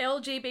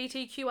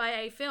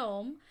LGBTQIA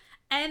film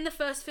and the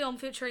first film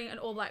featuring an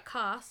all-black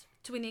cast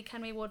to win the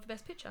Academy Award for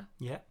Best Picture.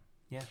 Yeah.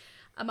 Yeah.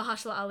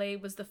 Mahershala Ali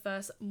was the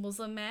first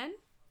Muslim man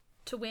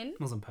to win.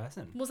 Muslim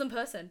person. Muslim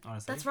person.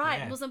 Honestly, That's right,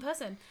 yeah. Muslim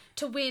person.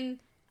 To win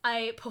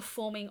a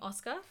performing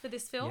Oscar for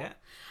this film.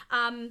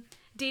 Yeah.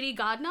 Dee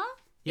Gardner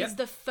Yep. is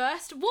the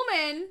first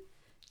woman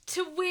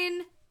to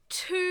win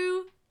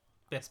 2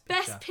 Best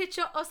Picture. Best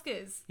Picture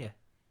Oscars. Yeah.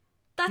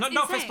 That's Not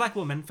insane. first black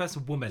woman, first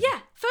woman. Yeah,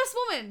 first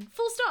woman.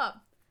 Full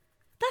stop.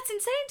 That's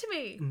insane to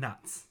me.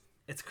 Nuts.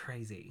 It's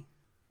crazy.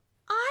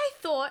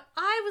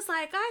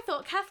 I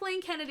thought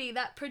Kathleen Kennedy,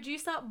 that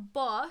producer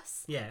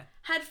boss, Yeah.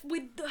 had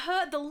with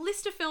the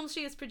list of films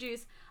she has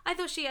produced, I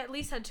thought she at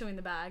least had 2 in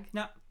the bag.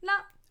 No. Nah,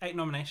 8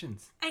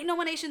 nominations. 8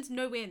 nominations,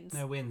 no wins.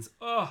 No wins.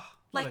 Oh.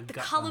 what a Like The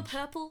gut Color punch.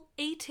 Purple,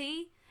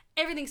 E.T.,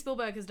 everything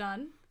Spielberg has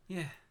done.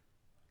 Yeah.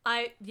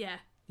 Yeah.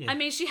 Yeah. I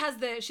mean, she has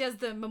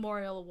the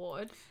memorial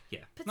award,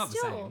 Yeah. but Not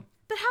still. the same.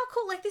 But how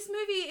cool! Like, this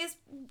movie is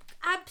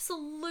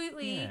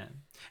absolutely Yeah.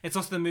 It's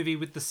also the movie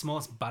with the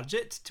smallest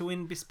budget to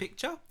win Best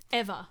Picture.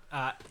 ever.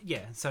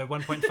 Yeah. So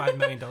 $1.5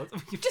 million.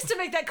 Just to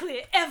make that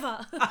clear,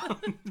 ever.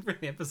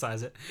 Really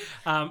emphasize it.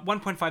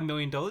 $1.5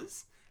 million.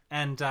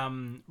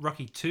 And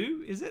Rocky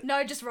 2, is it?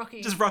 No, just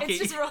Rocky. Just Rocky.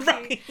 It's just Rocky.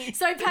 Rocky.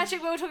 So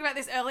Patrick, we were talking about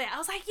this earlier. I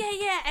was like,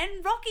 yeah,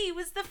 and Rocky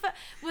was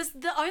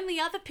the only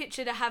other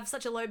picture to have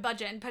such a low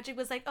budget. And Patrick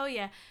was like, oh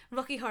yeah,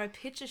 Rocky Horror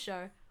Picture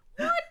Show.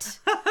 What?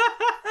 No,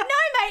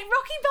 mate,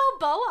 Rocky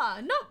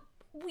Balboa.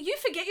 You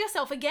forget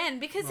yourself again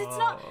because it's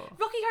not.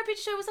 Rocky Horror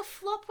Picture Show was a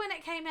flop when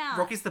it came out.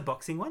 Rocky's the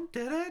boxing one.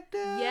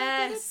 Da-da-da,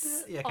 Yes.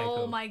 da-da-da. Yeah, okay, oh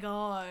cool. my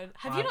god.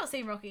 Have you not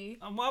seen Rocky?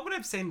 Why would I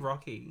have seen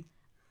Rocky?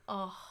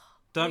 Oh.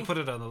 Don't put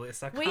it on the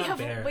list. I can't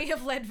bear We it.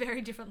 have led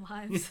very different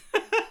lives.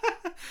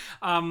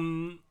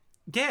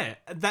 Yeah,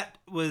 that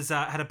was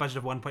had a budget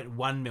of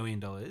 $1.1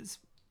 million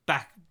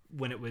back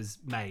when it was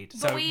made.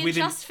 But we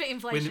adjust for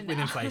inflation With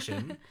now.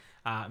 inflation,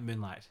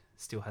 Moonlight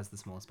still has the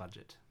smallest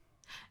budget.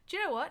 Do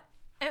you know what?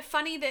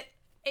 Funny that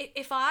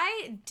if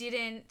I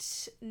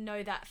didn't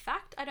know that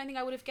fact, I don't think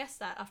I would have guessed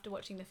that after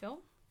watching the film.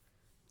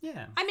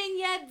 Yeah. I mean,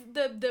 yeah,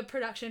 the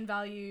production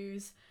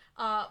values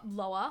are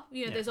lower.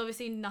 You know, Yeah. there's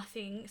obviously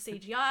nothing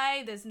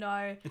CGI. There's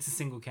no. It's a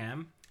single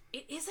cam.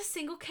 It is a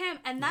single cam,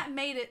 and that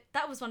made it.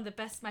 That was one of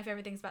my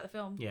favorite things about the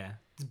film. Yeah,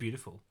 it's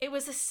beautiful. It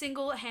was a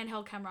single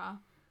handheld camera.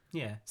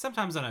 Yeah,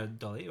 sometimes on a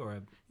dolly or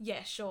a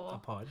Yeah, sure.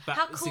 pod. But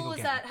How a cool single is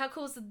cam. that? How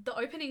cool is the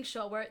opening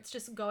shot where it's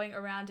just going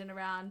around and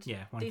around?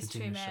 Yeah, one these two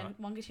continuous men, shot.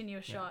 one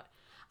continuous shot.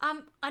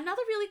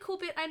 Another really cool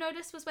bit I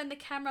noticed was when the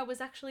camera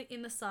was actually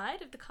in the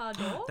side of the car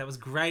door, That was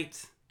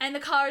great. and the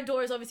car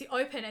door is obviously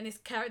open, and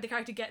the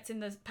character gets in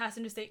the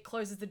passenger seat,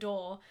 closes the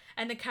door,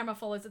 and the camera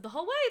follows it the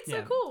whole way. It's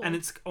so cool. And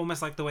it's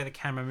almost like the way the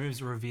camera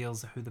moves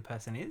reveals who the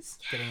person is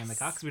getting in the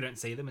car because we don't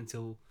see them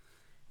until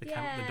the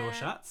door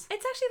shuts.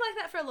 It's actually like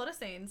that for a lot of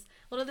scenes.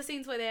 A lot of the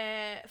scenes where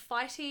they're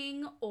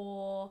fighting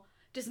or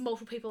just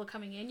multiple people are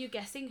coming in, you're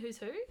guessing who's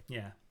who.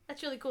 Yeah.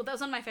 That's really cool. That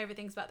was one of my favorite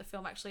things about the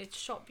film, actually. It's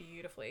shot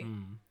beautifully.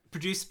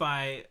 Produced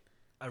by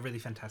a really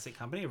fantastic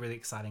company, a really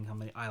exciting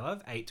company I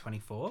love,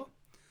 A24,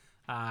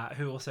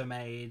 who also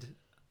made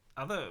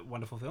other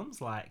wonderful films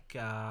like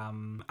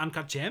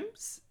Uncut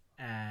Gems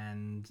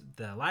and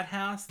The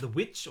Lighthouse, The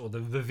Witch, or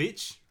The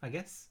Witch, I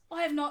guess.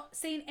 I have not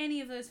seen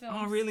any of those films.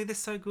 Oh, really? They're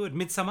so good.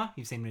 Midsummer.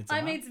 You've seen Midsummer.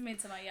 I made some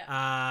Midsummer,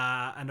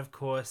 yeah. And of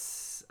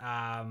course,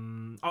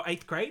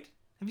 Eighth Grade.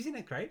 Have you seen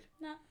Eighth Grade?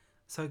 No.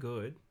 So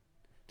good.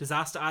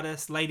 Disaster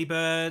Artist, Lady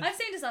Bird, I've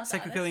seen Disaster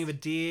Sacred Killing of a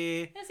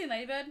Deer. I've seen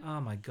Ladybird. Oh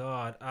my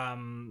god. Oh,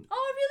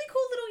 really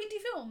cool little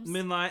indie films.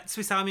 Moonlight,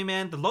 Swiss Army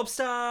Man, The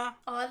Lobster. Oh,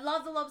 I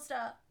love The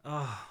Lobster.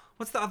 Oh,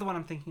 what's the other one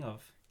I'm thinking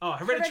of? Oh,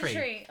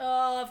 Hereditary.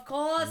 Oh, of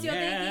course you're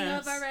thinking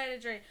of Yes.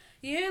 Hereditary.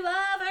 You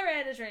love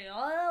Hereditary.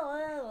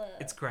 Oh.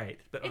 It's great,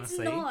 but It's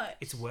honestly, not.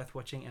 it's worth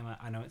watching, Emma.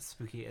 I know it's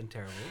spooky and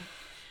terrible,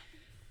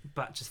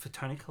 but just for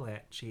Toni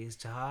Collette, she is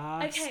just...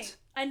 Okay,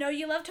 I know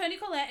you love Toni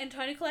Collette, and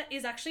Toni Collette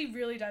is actually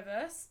really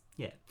diverse.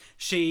 Yeah.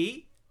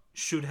 She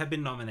should have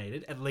been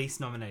nominated, at least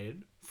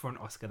nominated, for an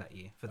Oscar that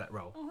year for that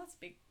role. Oh, that's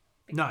big.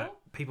 Big No,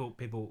 deal.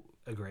 people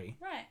agree.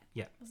 Right.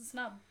 Yeah. It was a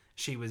snub.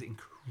 She was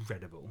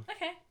incredible.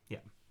 Okay. Yeah.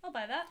 I'll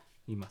buy that.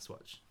 You must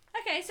watch.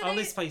 Okay, so I'll at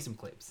least play you some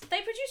clips.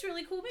 they produce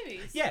really cool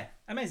movies. Yeah,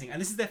 amazing.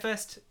 And this is their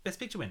first Best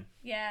Picture win.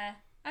 Yeah.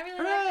 I really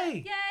like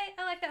Hooray! that. Yay!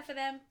 I like that for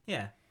them.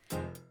 Yeah.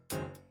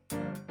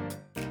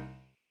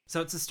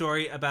 So it's a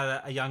story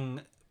about a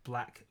young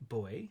black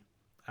boy.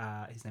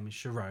 His name is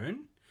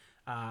Sharon.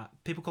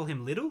 People call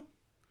him Little.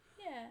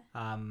 Yeah.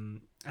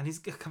 And he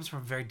comes from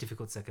a very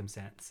difficult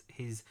circumstance.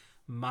 His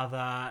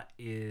mother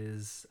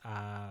is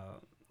a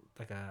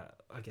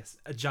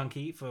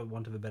junkie, for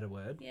want of a better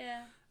word.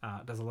 Yeah.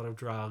 Does a lot of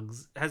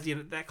drugs. Has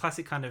that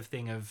classic kind of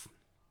thing of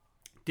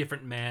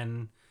different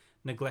men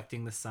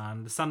neglecting the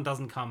son. The son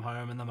doesn't come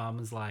home, and the mum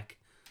is like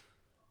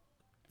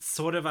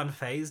sort of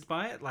unfazed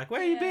by it. Like,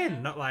 where you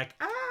been? Not like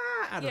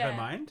out of her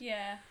mind.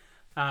 Yeah.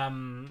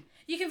 Um,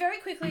 You very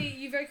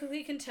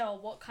quickly can tell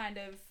what kind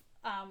of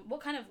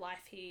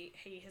life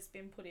he has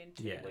been put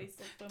into. Yeah. What he's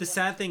been The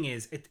sad thing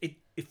is, it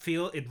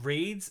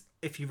reads,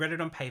 if you read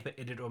it on paper,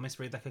 it'd almost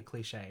read like a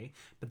cliche,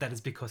 but that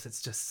is because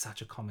it's just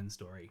such a common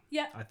story.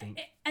 Yeah, I think.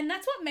 and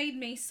that's what made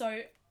me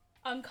so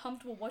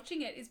uncomfortable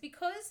watching it, is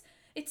because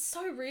it's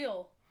so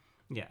real.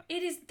 Yeah.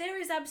 There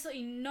is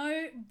absolutely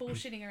no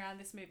bullshitting around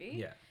this movie.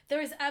 Yeah.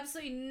 There is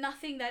absolutely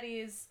nothing that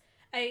is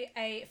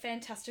a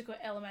fantastical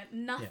element.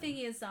 Nothing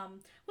is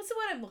what's the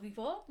word I'm looking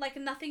for? Like,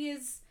 nothing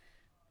is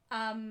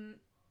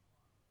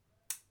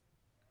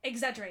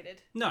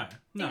exaggerated. No.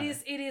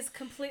 It is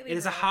completely It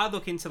is a real. hard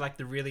look into like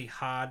the really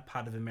hard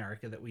part of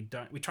America that we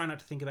try not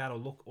to think about or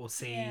look or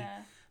see.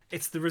 Yeah.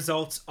 it's the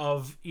result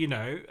of,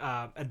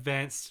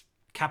 advanced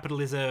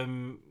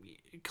capitalism,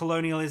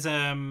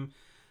 colonialism,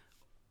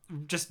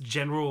 just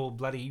general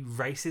bloody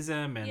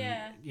racism, and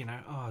Yeah.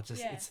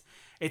 Yeah.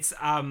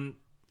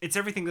 it's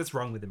everything that's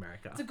wrong with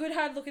America. It's a good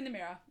hard look in the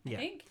mirror, I Yeah.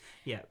 think.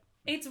 Yeah.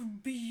 It's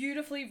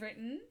beautifully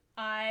written.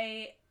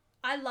 I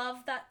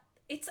love that.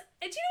 Do you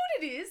know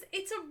what it is?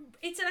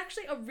 It's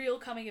actually a real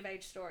coming of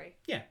age story.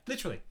 Yeah,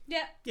 literally.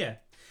 Yeah. Yeah.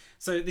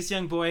 So this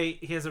young boy,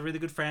 he has a really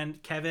good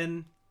friend,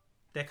 Kevin.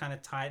 They're kind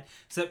of tight.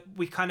 So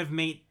we kind of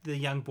meet the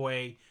young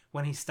boy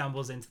when he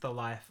stumbles into the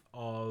life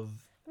of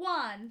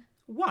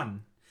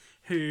one,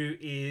 who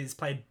is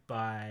played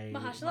by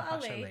Mahershala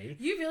Ali.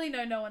 You really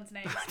know no one's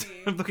names, do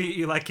you? I'm looking at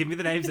you like, give me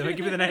the names. Don't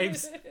give me the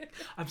names.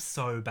 I'm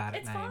so bad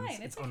at It's names.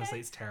 fine. It's okay. Honestly,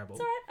 it's terrible.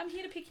 It's alright. I'm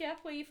here to pick you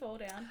up where you fall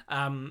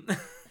down.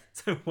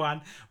 So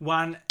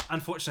one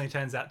unfortunately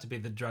turns out to be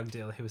the drug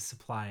dealer who was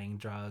supplying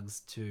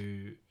drugs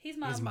to His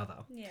mother.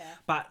 Yeah.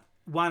 But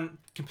one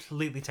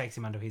completely takes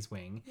him under his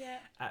wing. Yeah.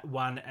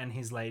 One and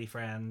his lady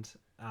friend.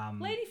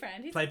 Lady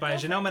friend. His Played by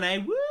girlfriend. Janelle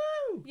Monáe.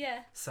 Woo!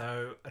 Yeah.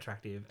 So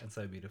attractive and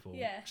so beautiful.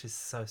 Yeah. She's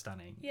so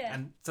stunning. Yeah.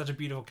 And such a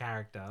beautiful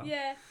character.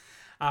 Yeah.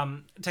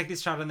 Take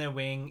this child on their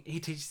wing. He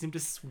teaches him to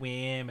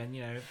swim and,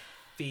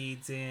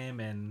 feeds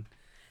him and...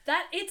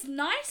 That it's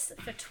nice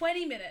for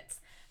 20 minutes.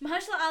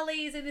 Mahershala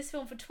Ali is in this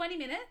film for 20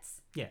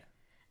 minutes, Yeah.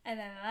 and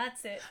then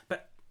that's it.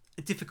 But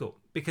difficult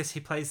because he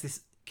plays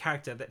this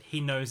character that he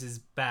knows is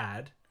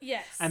bad.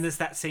 Yes. And there's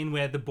that scene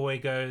where the boy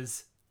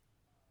goes...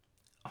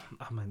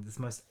 Oh man,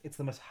 it's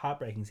the most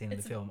heartbreaking scene in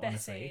It's the the film,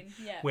 best honestly.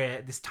 scene, yeah.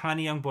 Where this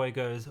tiny young boy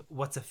goes,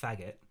 "What's a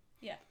faggot?"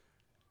 Yeah.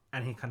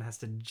 And he kind of has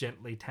to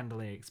gently,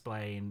 tenderly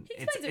explain.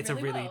 He explains it it's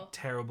really a really well.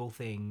 terrible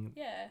thing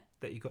Yeah.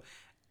 that you go,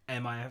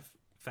 "Am I a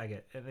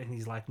faggot?" And then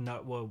he's like,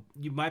 "No, well,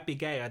 you might be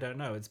gay. I don't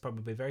know. It's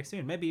probably very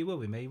soon. Maybe you will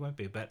be. Maybe you won't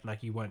be. But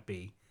like, you won't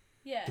be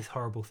Yeah. this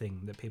horrible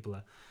thing that people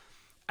are."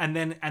 And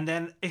then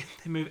they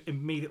move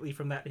immediately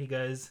from that. He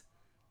goes,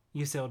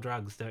 "You sell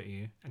drugs, don't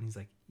you?" And he's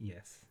like,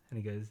 "Yes." And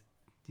he goes,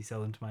 "Do you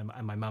sell them to my mum?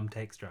 And my mum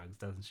takes drugs,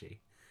 doesn't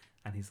she?"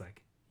 And he's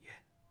like, "Yeah."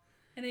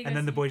 And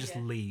then the boy just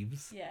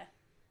leaves. Yeah.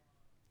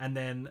 And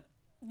then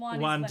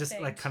One is just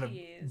left like in kind of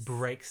tears.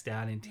 breaks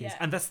down in tears. Yeah.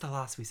 And that's the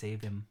last we see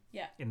of him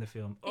Yeah. in the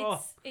film.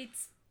 Oh,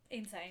 It's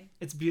insane.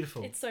 it's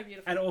beautiful. It's so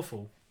beautiful. And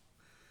awful.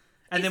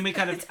 And then we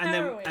kind of it's and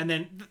harrowing.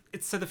 then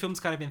it's so the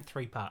film's kind of in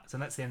 3 parts,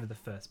 and that's the end of the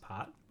first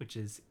part, which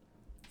is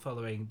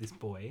following this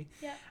boy.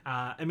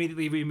 Yeah.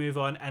 Immediately we move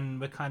on,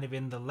 and we're kind of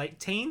in the late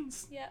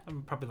teens. Yeah.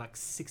 Probably like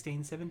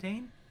 16,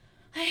 17.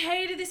 I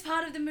hated this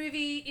part of the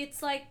movie.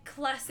 It's like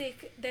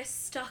classic. They're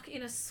stuck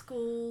in a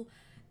school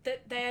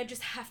that they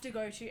just have to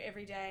go to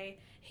every day.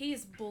 He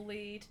is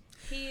bullied.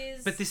 He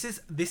is. But this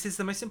is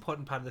the most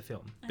important part of the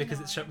film because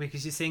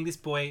because you're seeing this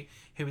boy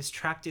who is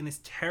trapped in this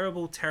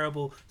terrible,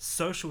 terrible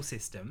social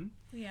system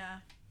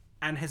Yeah.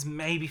 and has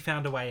maybe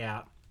found a way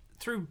out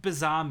through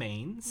bizarre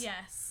means.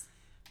 Yes.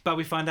 But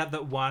we find out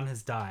that one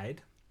has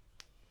died,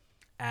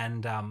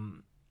 and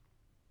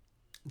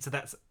so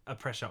that's a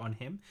pressure on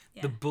him.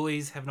 Yeah. The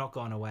bullies have not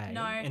gone away.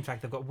 No. In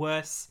fact, they've got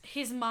worse.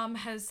 His mum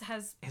has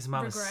His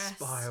mum has regressed.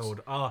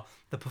 spiraled. Oh,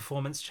 the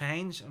performance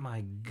change. Oh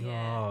my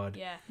god.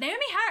 Yeah. Naomi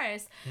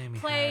Harris Naomi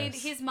played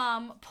Harris. his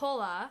mum,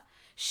 Paula.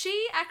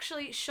 She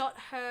actually shot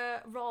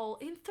her role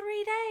in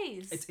 3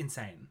 days. It's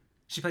insane.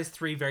 She plays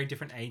 3 very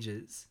different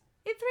ages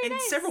in 3 in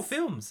days. several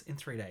films in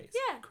 3 days.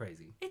 Yeah.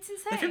 Crazy. It's They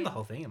insane. filmed the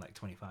whole thing in like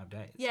 25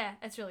 days. Yeah,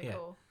 it's really Yeah.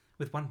 cool.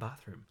 With 1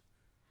 bathroom.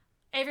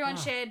 Everyone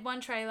Oh. shared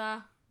one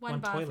trailer, one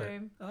toilet.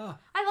 bathroom. Oh.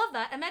 I love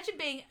that. Imagine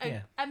being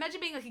Yeah.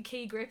 like a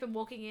key group and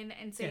walking in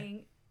and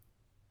seeing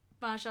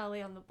Mahershala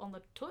Ali on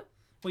the toilet.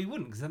 Well, you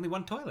wouldn't because there's only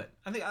 1 toilet.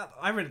 I think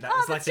I read that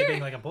Oh, as like that's there true.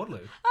 being like a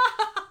Portaloo.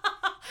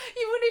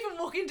 You wouldn't even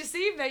walk in to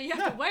see him there. You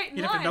have to wait in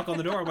You'd line. have to knock on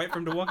the door and wait for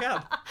him to walk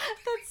out.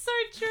 That's so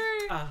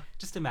true.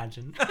 Just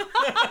imagine.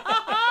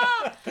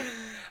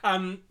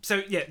 So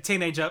yeah,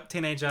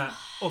 teenager,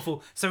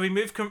 awful. So we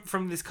move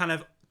from this kind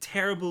of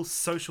terrible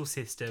social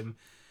system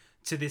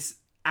to this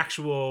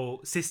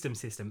actual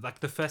system. Like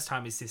the first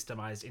time is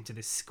systemized into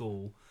this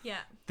school. Yeah.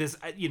 There's,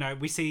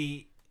 we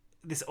see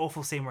this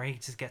awful scene where he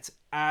just gets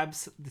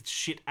the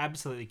shit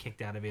absolutely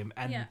kicked out of him,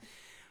 and Yeah.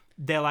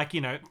 they're like,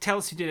 tell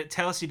us you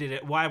did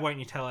it. Why won't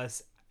you tell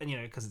us? And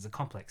because it's a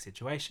complex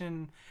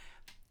situation,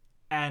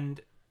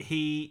 and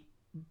he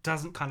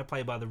doesn't kind of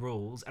play by the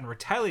rules and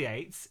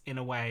retaliates in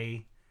a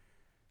way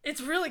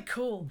It's really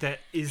cool. that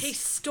is He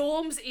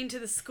storms into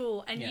the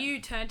school, and Yeah. you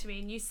turned to me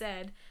and you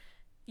said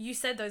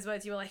those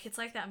words. You were like, it's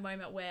like that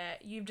moment where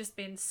you've just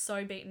been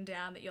so beaten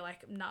down that you're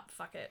like, nah,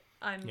 fuck it.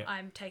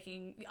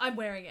 I'm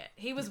wearing it.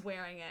 He was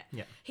wearing it.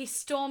 Yeah. He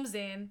storms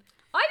in.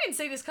 I didn't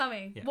see this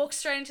coming. Yeah. Walks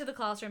straight into the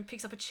classroom,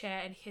 picks up a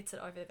chair, and hits it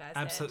over the guy's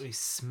absolutely head.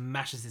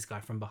 smashes this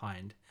guy from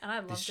behind. And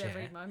I this loved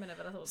every chair. moment of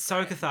it. I thought it was So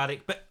great.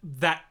 cathartic, but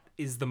that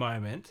is the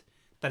moment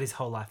that his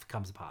whole life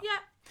comes apart. Yeah.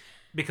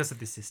 because of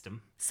this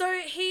system.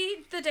 So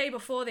he, the day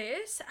before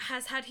this,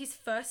 has had his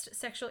first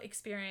sexual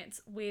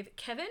experience with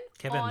Kevin,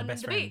 Kevin, the on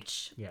best the friend.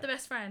 beach. Yeah. The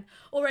best friend.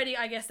 Already,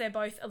 I guess they're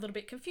both a little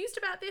bit confused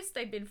about this.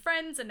 They've been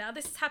friends and now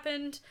this has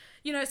happened.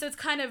 You know, so it's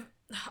kind of,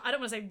 I don't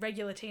want to say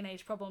regular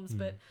teenage problems,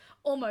 but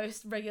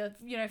almost regular,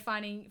 you know,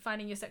 finding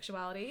your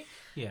sexuality.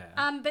 Yeah.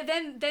 But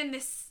then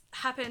this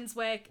happens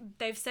where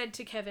they've said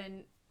to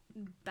Kevin,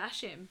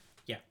 bash him.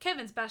 Yeah.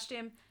 Kevin's bashed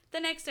him. The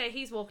next day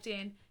he's walked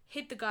in,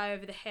 hit the guy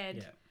over the head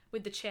Yeah.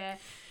 with the chair.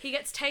 He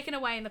gets taken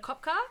away in the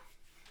cop car,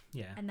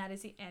 Yeah. and that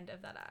is the end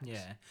of that act.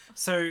 Yeah.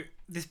 So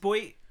this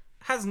boy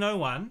has no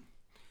one,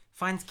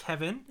 finds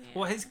Kevin.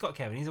 Well, he's got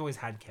Kevin. He's always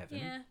had Kevin.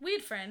 Yeah.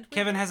 Weird friend.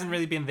 Kevin hasn't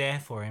really been there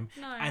for him.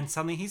 No. And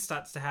suddenly he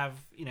starts to have,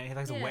 you know, he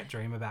has a Yeah. wet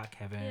dream about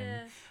Kevin.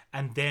 Yeah.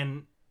 And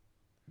then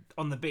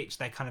on the beach,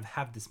 they kind of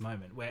have this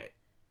moment where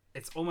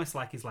it's almost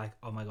like he's like,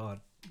 oh my God,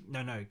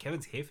 no,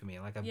 Kevin's here for me.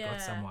 Like, I've Yeah.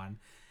 got someone.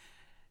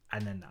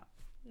 And then, no.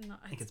 No,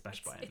 He gets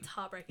bashed by him. It's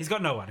heartbreaking. He's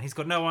got no one.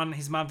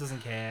 His mum doesn't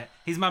care.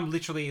 His mum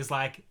literally is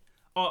like,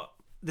 oh,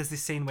 there's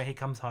this scene where he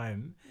comes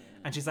home.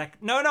 And she's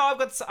like, no,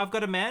 I've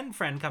got a man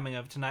friend coming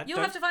over tonight. You'll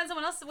Don't- have to find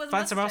someone else.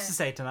 find someone else to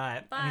stay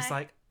tonight. And he's Bye.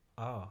 like,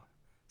 oh.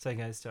 So he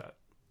goes to,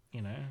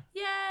 you know,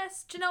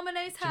 Yes, Janelle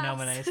Monáe's house. Janelle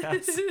Monáe's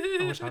house.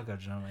 I wish I'd go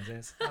to Janelle Monáe's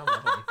house. How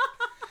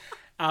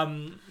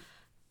lovely.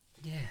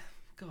 Yeah.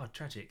 God,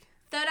 tragic.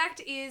 Third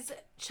act is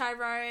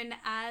Chiron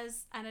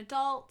as an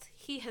adult.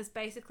 He has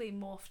basically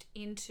morphed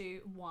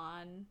into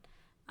one.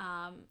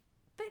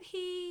 But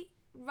he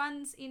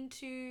runs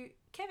into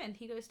Kevin.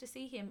 He goes to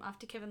see him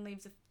after Kevin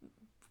leaves,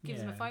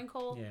 gives him a phone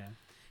call. Yeah.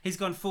 He's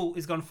gone full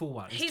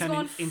one. He's turned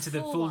gone into the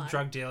full full one.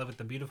 drug dealer with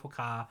the beautiful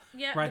car.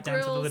 Yeah, right the down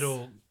to the grills.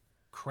 little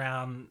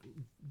crown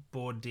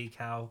board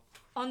decal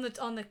On the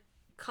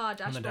car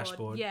dashboard. on the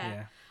dashboard.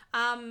 Yeah.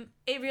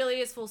 It really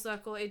is full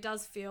circle. It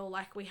does feel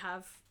like we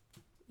have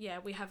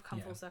come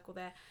Yeah. full circle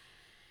there.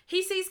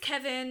 He sees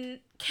Kevin.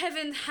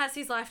 Kevin has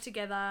his life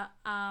together.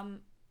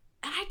 And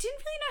I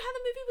didn't really know how the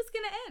movie was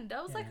going to end.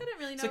 I was like, I don't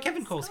really know. So where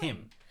Kevin this is calls going.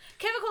 him.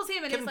 Kevin calls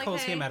him and Kevin he's like,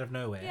 calls hey, him out of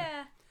nowhere.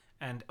 Yeah.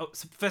 And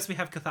so first we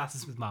have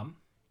catharsis with Mum.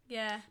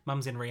 Yeah.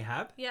 Mum's in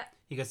rehab. Yeah.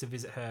 He goes to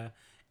visit her,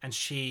 and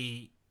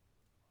she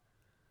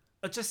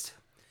just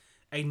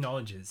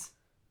acknowledges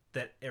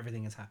that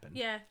everything has happened.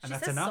 Yeah, and she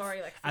that's says enough.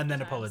 sorry, like, and then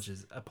 50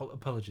 times.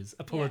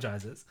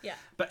 apologizes. Yeah.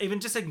 But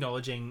even just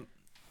acknowledging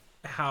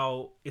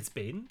how it's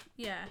been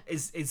Yeah.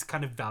 is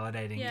kind of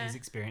validating Yeah. his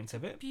experience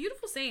of it.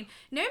 Beautiful scene.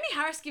 Naomi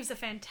Harris gives a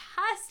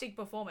fantastic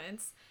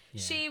performance.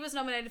 Yeah. She was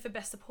nominated for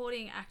Best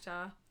Supporting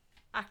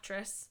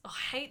Actress. Oh,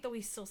 I hate that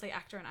we still say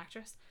actor and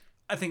actress.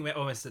 I think we're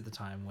almost at the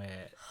time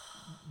where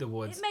the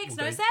awards It makes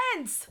will no go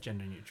sense.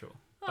 gender neutral.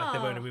 Like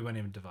Oh. we won't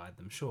even divide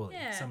them. Surely,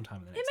 Yeah. sometime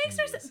in the It next makes 10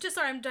 no years. sense. Just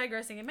sorry, I'm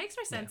digressing. It makes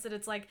no sense that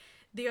it's like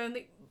the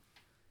only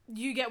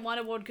you get one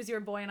award because you're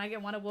a boy and I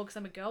get one award because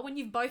I'm a girl when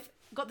you've both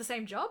got the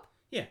same job.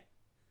 Yeah.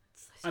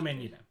 I mean,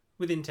 you know,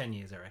 within 10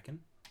 years, I reckon.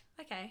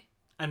 Okay.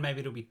 And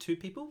maybe it'll be 2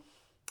 people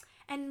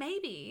And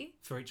maybe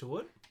for each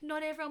award.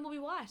 not everyone will be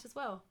white as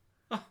well.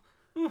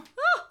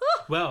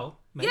 Well,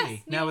 maybe. Yes,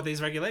 now new- with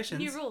these regulations.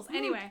 New rules.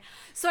 Anyway,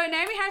 so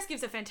Naomi Harris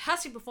gives a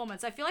fantastic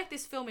performance. I feel like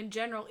this film in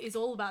general is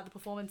all about the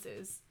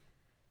performances.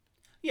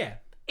 Yeah.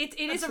 It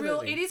is a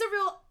real Absolutely.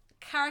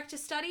 character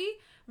study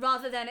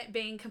rather than it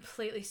being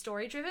completely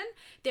story driven.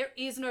 There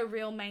is no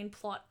real main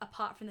plot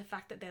apart from the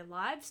fact that their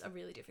lives are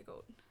really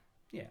difficult.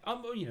 Yeah.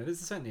 You know, there's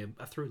certainly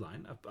a through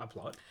line, a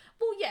plot.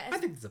 Well, yes. I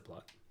think there's a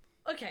plot.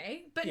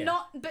 Okay, but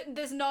Yeah. but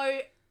there's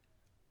no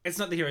It's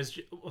not the hero's...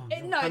 Oh,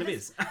 It- no, kind of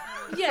this- is.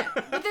 yeah,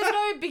 but there's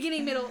no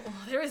beginning, middle. Oh,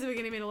 there is a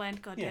beginning, middle,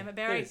 end. God Yeah, damn it,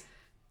 there Barry. is.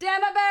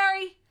 Damn it,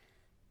 Barry.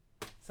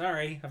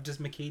 Sorry, I've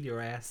just McKeed your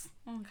ass.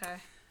 Okay.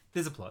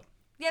 There's a plot.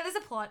 Yeah, there's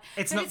a plot.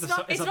 It's but not it's the not,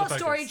 so- it's not not the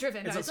story focus.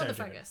 driven. No, it's not the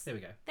story-driven. focus. There we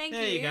go. Thank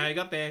There you go. You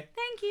got there.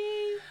 Thank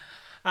you.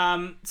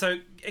 So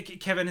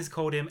Kevin has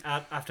called him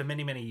out after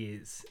many, many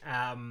years,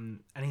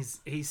 and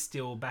he's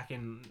still back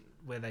in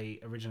where they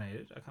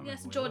originated. I can't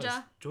Yes, remember where it was.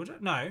 Georgia. Georgia?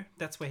 No,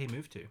 that's where he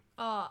moved to.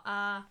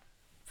 Oh,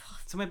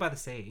 Somewhere by the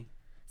sea.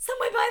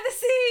 Somewhere by the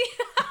Sea.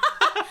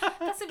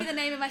 That's gonna be the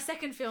name of my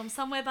second film,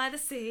 Somewhere by the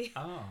Sea.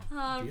 Oh,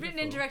 Written and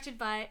beautiful. directed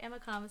by Emma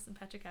Karmas and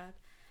Patrick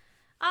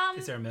Howard.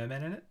 Is there a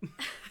merman in it?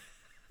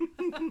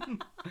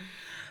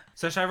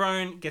 So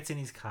Chiron gets in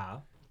his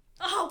car.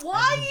 Oh, why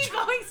are you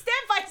going step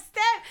by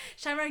step?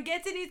 Chiron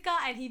gets in his car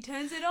and he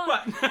turns it on.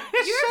 What? You're Shut up.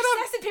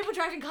 obsessed with people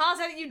driving cars.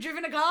 Haven't you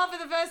driven a car for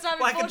the first time in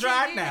Like a 14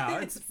 drag years? now.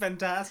 It's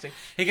fantastic.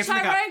 He gets in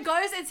the car. Chiron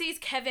goes and sees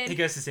Kevin. He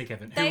goes to see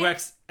Kevin, They- who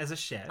works as a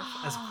chef,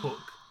 as a cook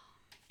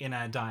in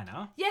a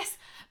diner, Yes,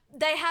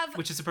 they have.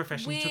 which is a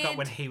profession he took up weird-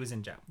 when he was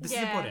in jail. This is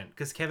Yeah. important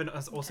because Kevin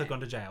has also Okay.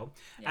 gone to jail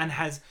and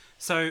has.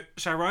 So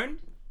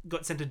Chiron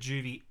got sent to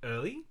juvie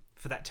early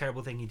for that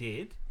terrible thing he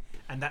did,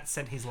 and that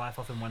sent his life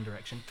off in one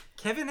direction.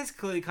 Kevin has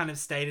clearly kind of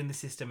stayed in the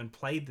system and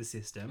played the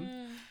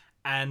system,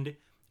 and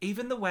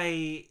even the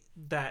way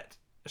that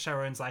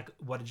Chiron's like,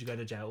 "What did you go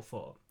to jail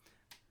for?"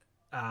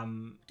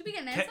 Do we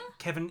get an answer?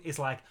 Kevin is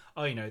like,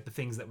 "Oh, you know, the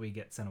things that we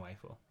get sent away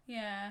for.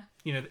 Yeah.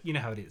 You know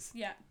how it is."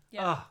 Yeah.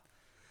 Yeah. Oh.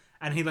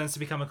 And he learns to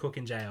become a cook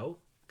in jail.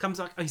 Comes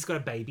back, he's got a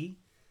baby.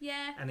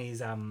 Yeah. and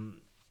he's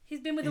He's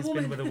been with a he's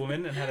woman. been with a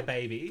woman and had a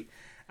baby,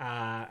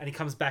 and he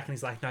comes back and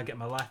he's like, "No, get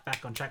my life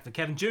back on track for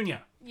Kevin Jr."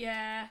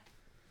 Yeah.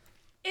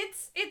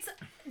 It's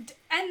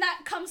and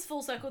that comes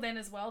full circle then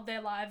as well. Their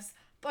lives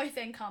both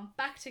then come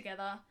back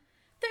together.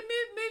 The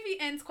movie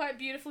ends quite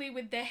beautifully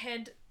with their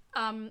head,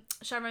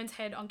 Chiron's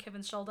head on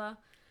Kevin's shoulder,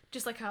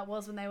 just like how it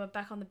was when they were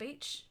back on the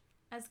beach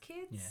as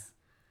kids.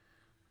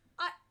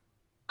 Yeah.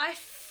 I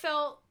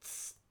felt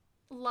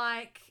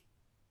like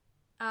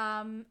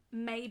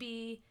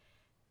maybe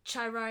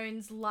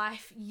Chiron's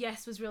life,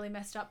 yes, was really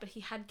messed up, but he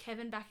had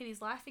Kevin back in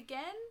his life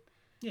again.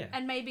 Yeah.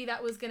 And maybe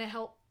that was going to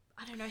help,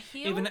 I don't know,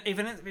 heal.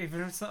 Even if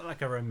it's not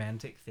like a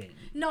romantic thing,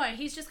 No,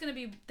 he's just going to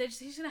be,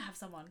 he's going to have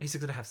someone. he's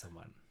just gonna have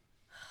someone.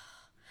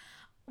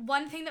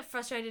 One thing that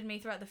frustrated me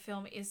throughout the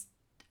film is,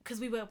 because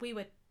we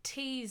were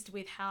teased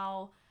with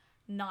how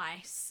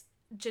nice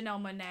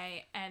Janelle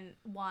Monáe and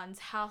Juan's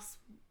house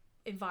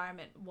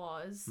environment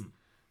was.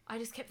 I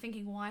just kept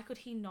thinking, why could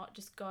he not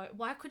just go,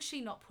 why could she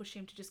not push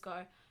him to just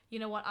go, you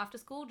know what, after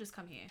school, just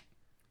come here.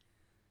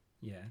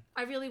 Yeah.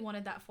 I really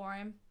wanted that for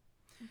him.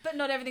 But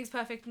not everything's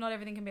perfect. Not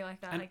everything can be like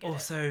that. And I get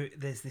also,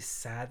 there's this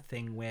sad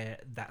thing where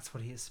that's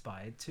what he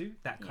aspired to,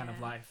 that kind of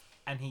Yeah. life.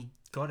 And he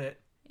got it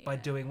by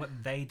Yeah. doing what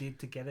they did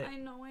to get it. I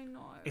know.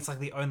 It's like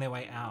they own their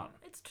way out.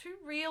 It's too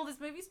real. This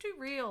movie's too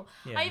real.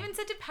 Yeah. I even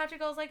said to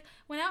Patrick, I was like,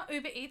 when our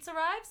Uber Eats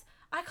arrives,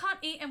 I can't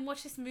eat and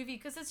watch this movie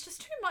because it's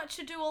just too much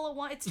to do all at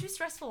once. It's too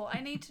stressful.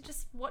 I need to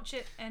just watch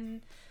it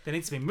and... There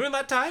needs to be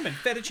moonlight time and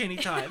fettuccine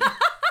time.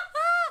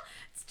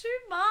 It's too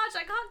much.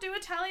 I can't do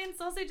Italian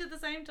sausage at the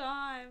same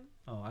time.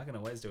 Oh, I can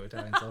always do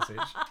Italian sausage.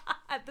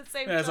 At the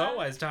same There's time.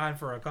 always time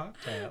for a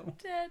cocktail.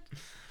 Dead.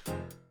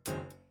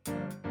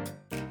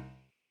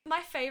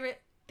 My favourite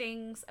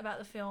things about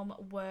the film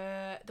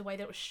were the way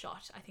that it was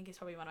shot. I think is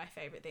probably one of my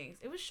favourite things.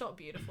 It was shot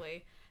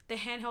beautifully. The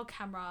handheld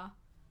camera,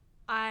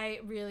 I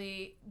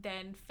really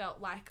then felt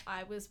like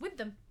I was with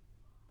them.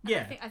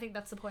 Yeah. I think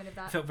that's the point of It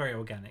that. felt very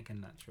organic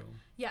and natural.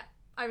 Yeah,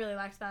 I really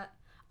liked that.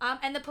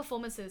 And the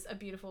performances are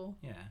beautiful.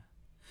 Yeah.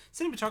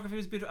 Cinematography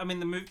was beautiful. I mean,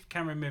 the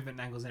camera movement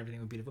and angles and everything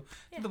were beautiful.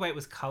 Yeah. The way it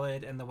was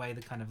coloured and the way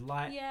the kind of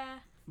light Yeah.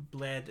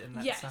 bled and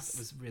that Yes. stuff, it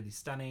was really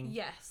stunning.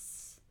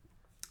 Yes.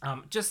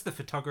 Just the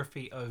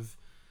photography of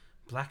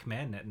black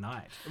men at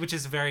night, which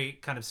is a very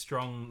kind of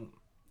strong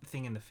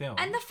thing in the film.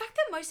 And the fact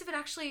that most of it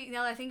actually,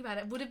 now that I think about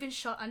it, would have been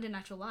shot under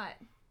natural light.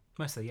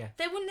 Mostly, yeah.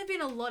 There wouldn't have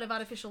been a lot of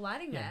artificial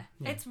lighting there.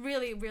 Yeah. It's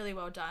really, really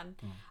well done.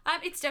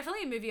 It's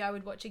definitely a movie I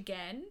would watch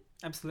again.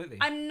 Absolutely.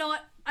 I'm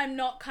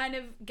not kind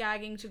of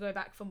gagging to go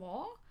back for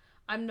more.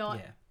 I'm not.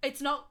 Yeah.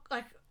 It's not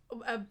like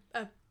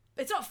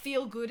it's not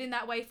feel good in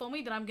that way for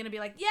me that I'm gonna be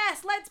like,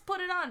 yes, let's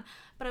put it on.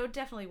 But I would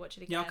definitely watch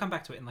it again. Yeah, I'll come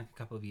back to it in like a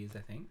couple of years, I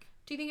think.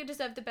 Do you think it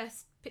deserved the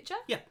best picture?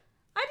 Yeah.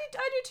 I do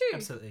too.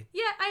 Absolutely.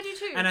 Yeah, I do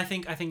too. And I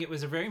think it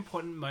was a very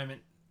important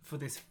moment for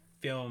this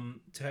film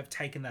to have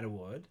taken that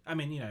award. I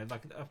mean, you know,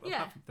 like Yeah.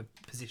 apart from the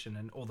position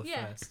and all the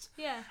Yeah. firsts.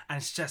 Yeah. And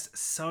it's just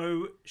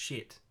so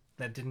shit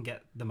that it didn't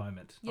get the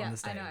moment Yeah, on the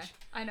stage.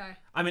 I know.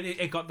 I mean,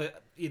 it got the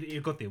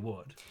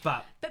award,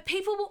 but But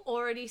people were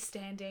already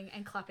standing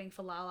and clapping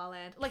for La La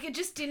Land. Like, it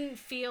just didn't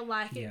feel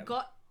like Yeah. it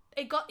got.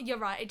 You're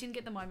right. It didn't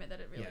get the moment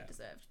that it really Yeah.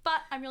 deserved.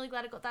 But I'm really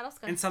glad it got that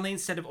Oscar. and suddenly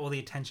instead of all the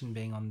attention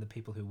being on the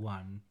people who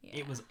won, Yeah.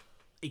 it was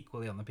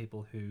equally on the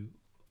people who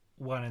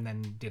won and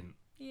then didn't.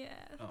 Yes.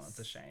 Oh, it's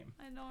a shame.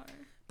 I know.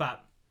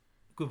 But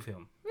good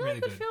film, Really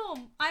good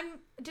film. I'm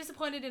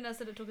disappointed in us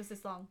that it took us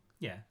this long.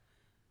 Yeah.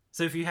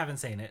 So if you haven't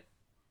seen it,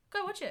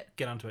 Go watch it.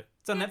 get onto it.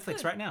 It's on Yeah, it's Netflix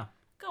good. right now.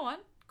 Go on.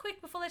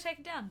 Quick, before they take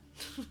it down.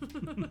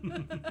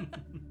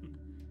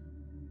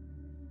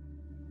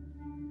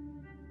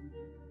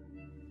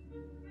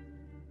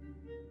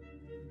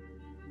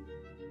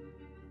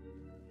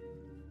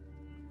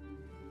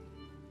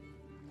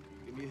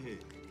 Give me your head.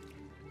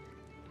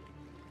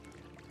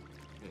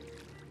 Hey,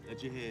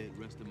 let your head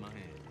rest in my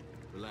hand.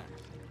 Relax.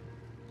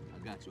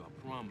 I got you,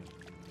 I promise.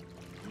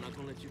 I'm not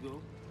gonna let you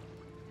go.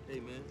 Hey,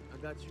 man, I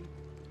got you.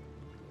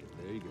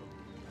 There you go.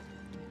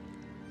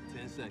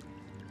 10 seconds.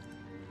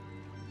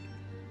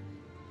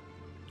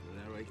 See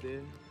that right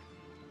there?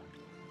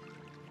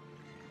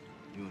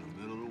 You're in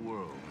the middle of the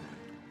world, man.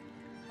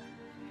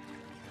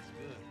 That's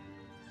good.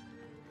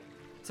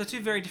 So two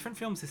very different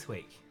films this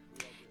week.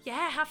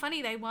 Yeah, how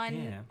funny. They won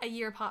Yeah. a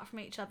year apart from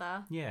each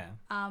other. Yeah.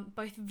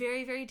 Both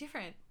very, very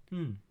different.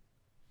 Hmm.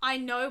 I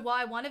know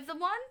why one of them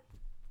won.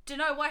 Don't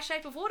know why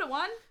Shape of Water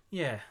won.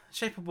 Yeah.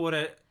 Shape of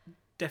Water,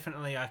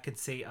 definitely I could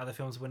see other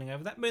films winning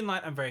over that.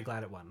 Moonlight, I'm very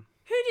glad it won.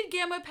 Who did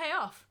Guillermo pay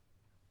off?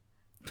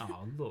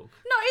 Oh, look.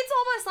 No, it's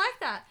almost like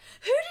that.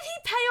 Who did he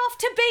pay off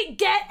to beat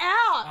Get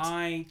Out?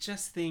 I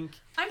just think...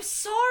 I'm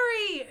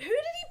sorry. Who did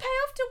he pay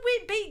off to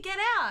beat Get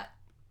Out?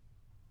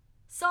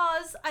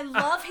 Soz, I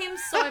love him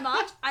so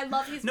much. I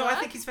love his No, work. I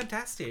think he's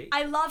fantastic.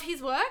 I love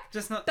his work.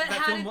 Just not... But that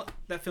how film, did-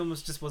 that film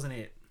just wasn't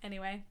it.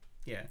 Anyway,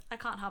 Yeah. I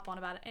can't harp on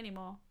about it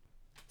anymore.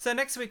 So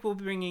next week we'll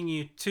be bringing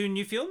you two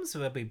new films.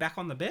 We'll be back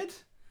on the bed.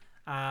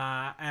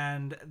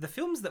 And the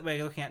films that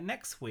we're looking at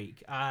next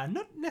week are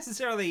not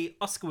necessarily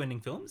Oscar-winning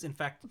films. In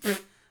fact,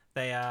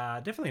 They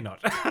are definitely not.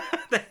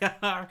 They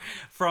are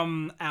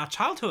from our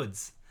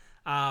childhoods.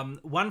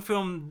 One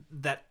film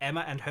that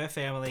Emma and her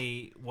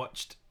family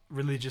watched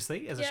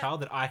religiously as a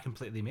child that I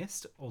completely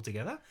missed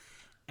altogether.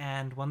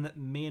 And one that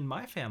me and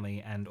my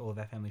family and all of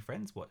our family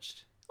friends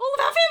watched. All of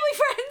our family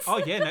friends. Oh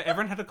yeah, no,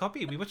 everyone had a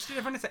copy. We watched it.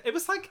 It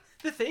was like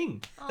the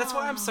thing. That's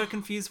why I'm so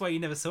confused why you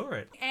never saw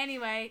it.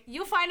 Anyway,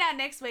 you'll find out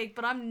next week,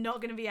 but I'm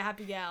not going to be a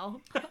happy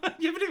gal.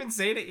 You haven't even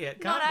seen it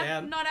yet. Calm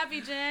down. Not happy,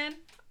 Jen.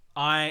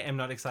 I am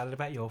not excited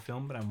about your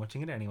film, but I'm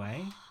watching it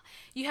anyway.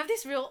 You have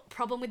this real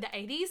problem with the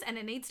 80s and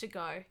it needs to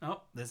go. Oh,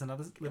 there's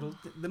another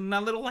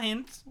little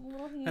hint.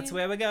 That's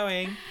where we're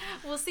going.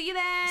 We'll see you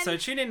then. So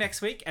tune in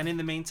next week, and in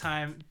the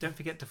meantime, don't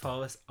forget to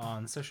follow us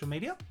on social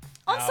media.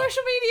 On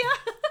social media?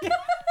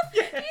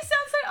 You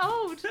sound so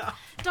old.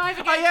 Don't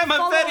forget I am, to I'm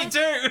follow 32.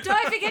 us.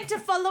 Don't forget to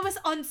follow us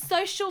on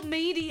social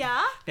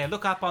media. Now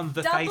look up on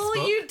the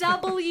Facebook.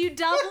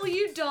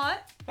 www.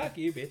 Fuck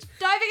you, bitch.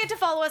 Don't forget to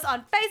follow us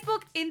on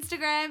Facebook,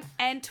 Instagram,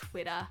 and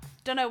Twitter.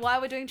 Don't know why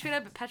we're doing Twitter,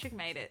 but Patrick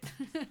made it.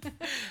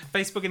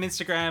 Facebook and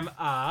Instagram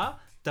are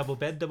Double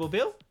Bed Double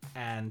Bill,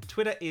 and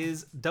Twitter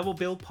is Double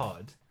Bill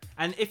Pod.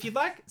 And if you'd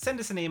like, send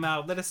us an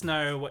email. Let us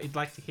know what you'd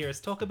like to hear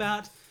us talk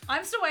about.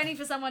 I'm still waiting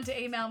for someone to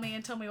email me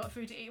and tell me what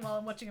food to eat while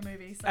I'm watching a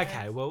movie. So.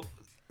 Okay, well,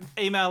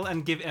 email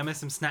and give Emma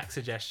some snack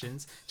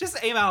suggestions.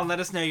 Just email and let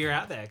us know you're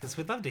out there, because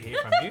we'd love to hear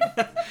from you.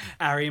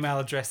 Our email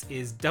address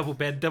is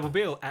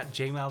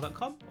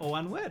doublebedddoublebill@gmail.com, or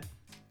one word.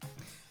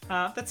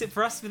 That's it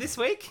for us for this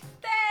week.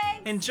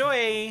 Thanks.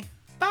 Enjoy.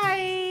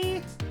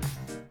 Bye.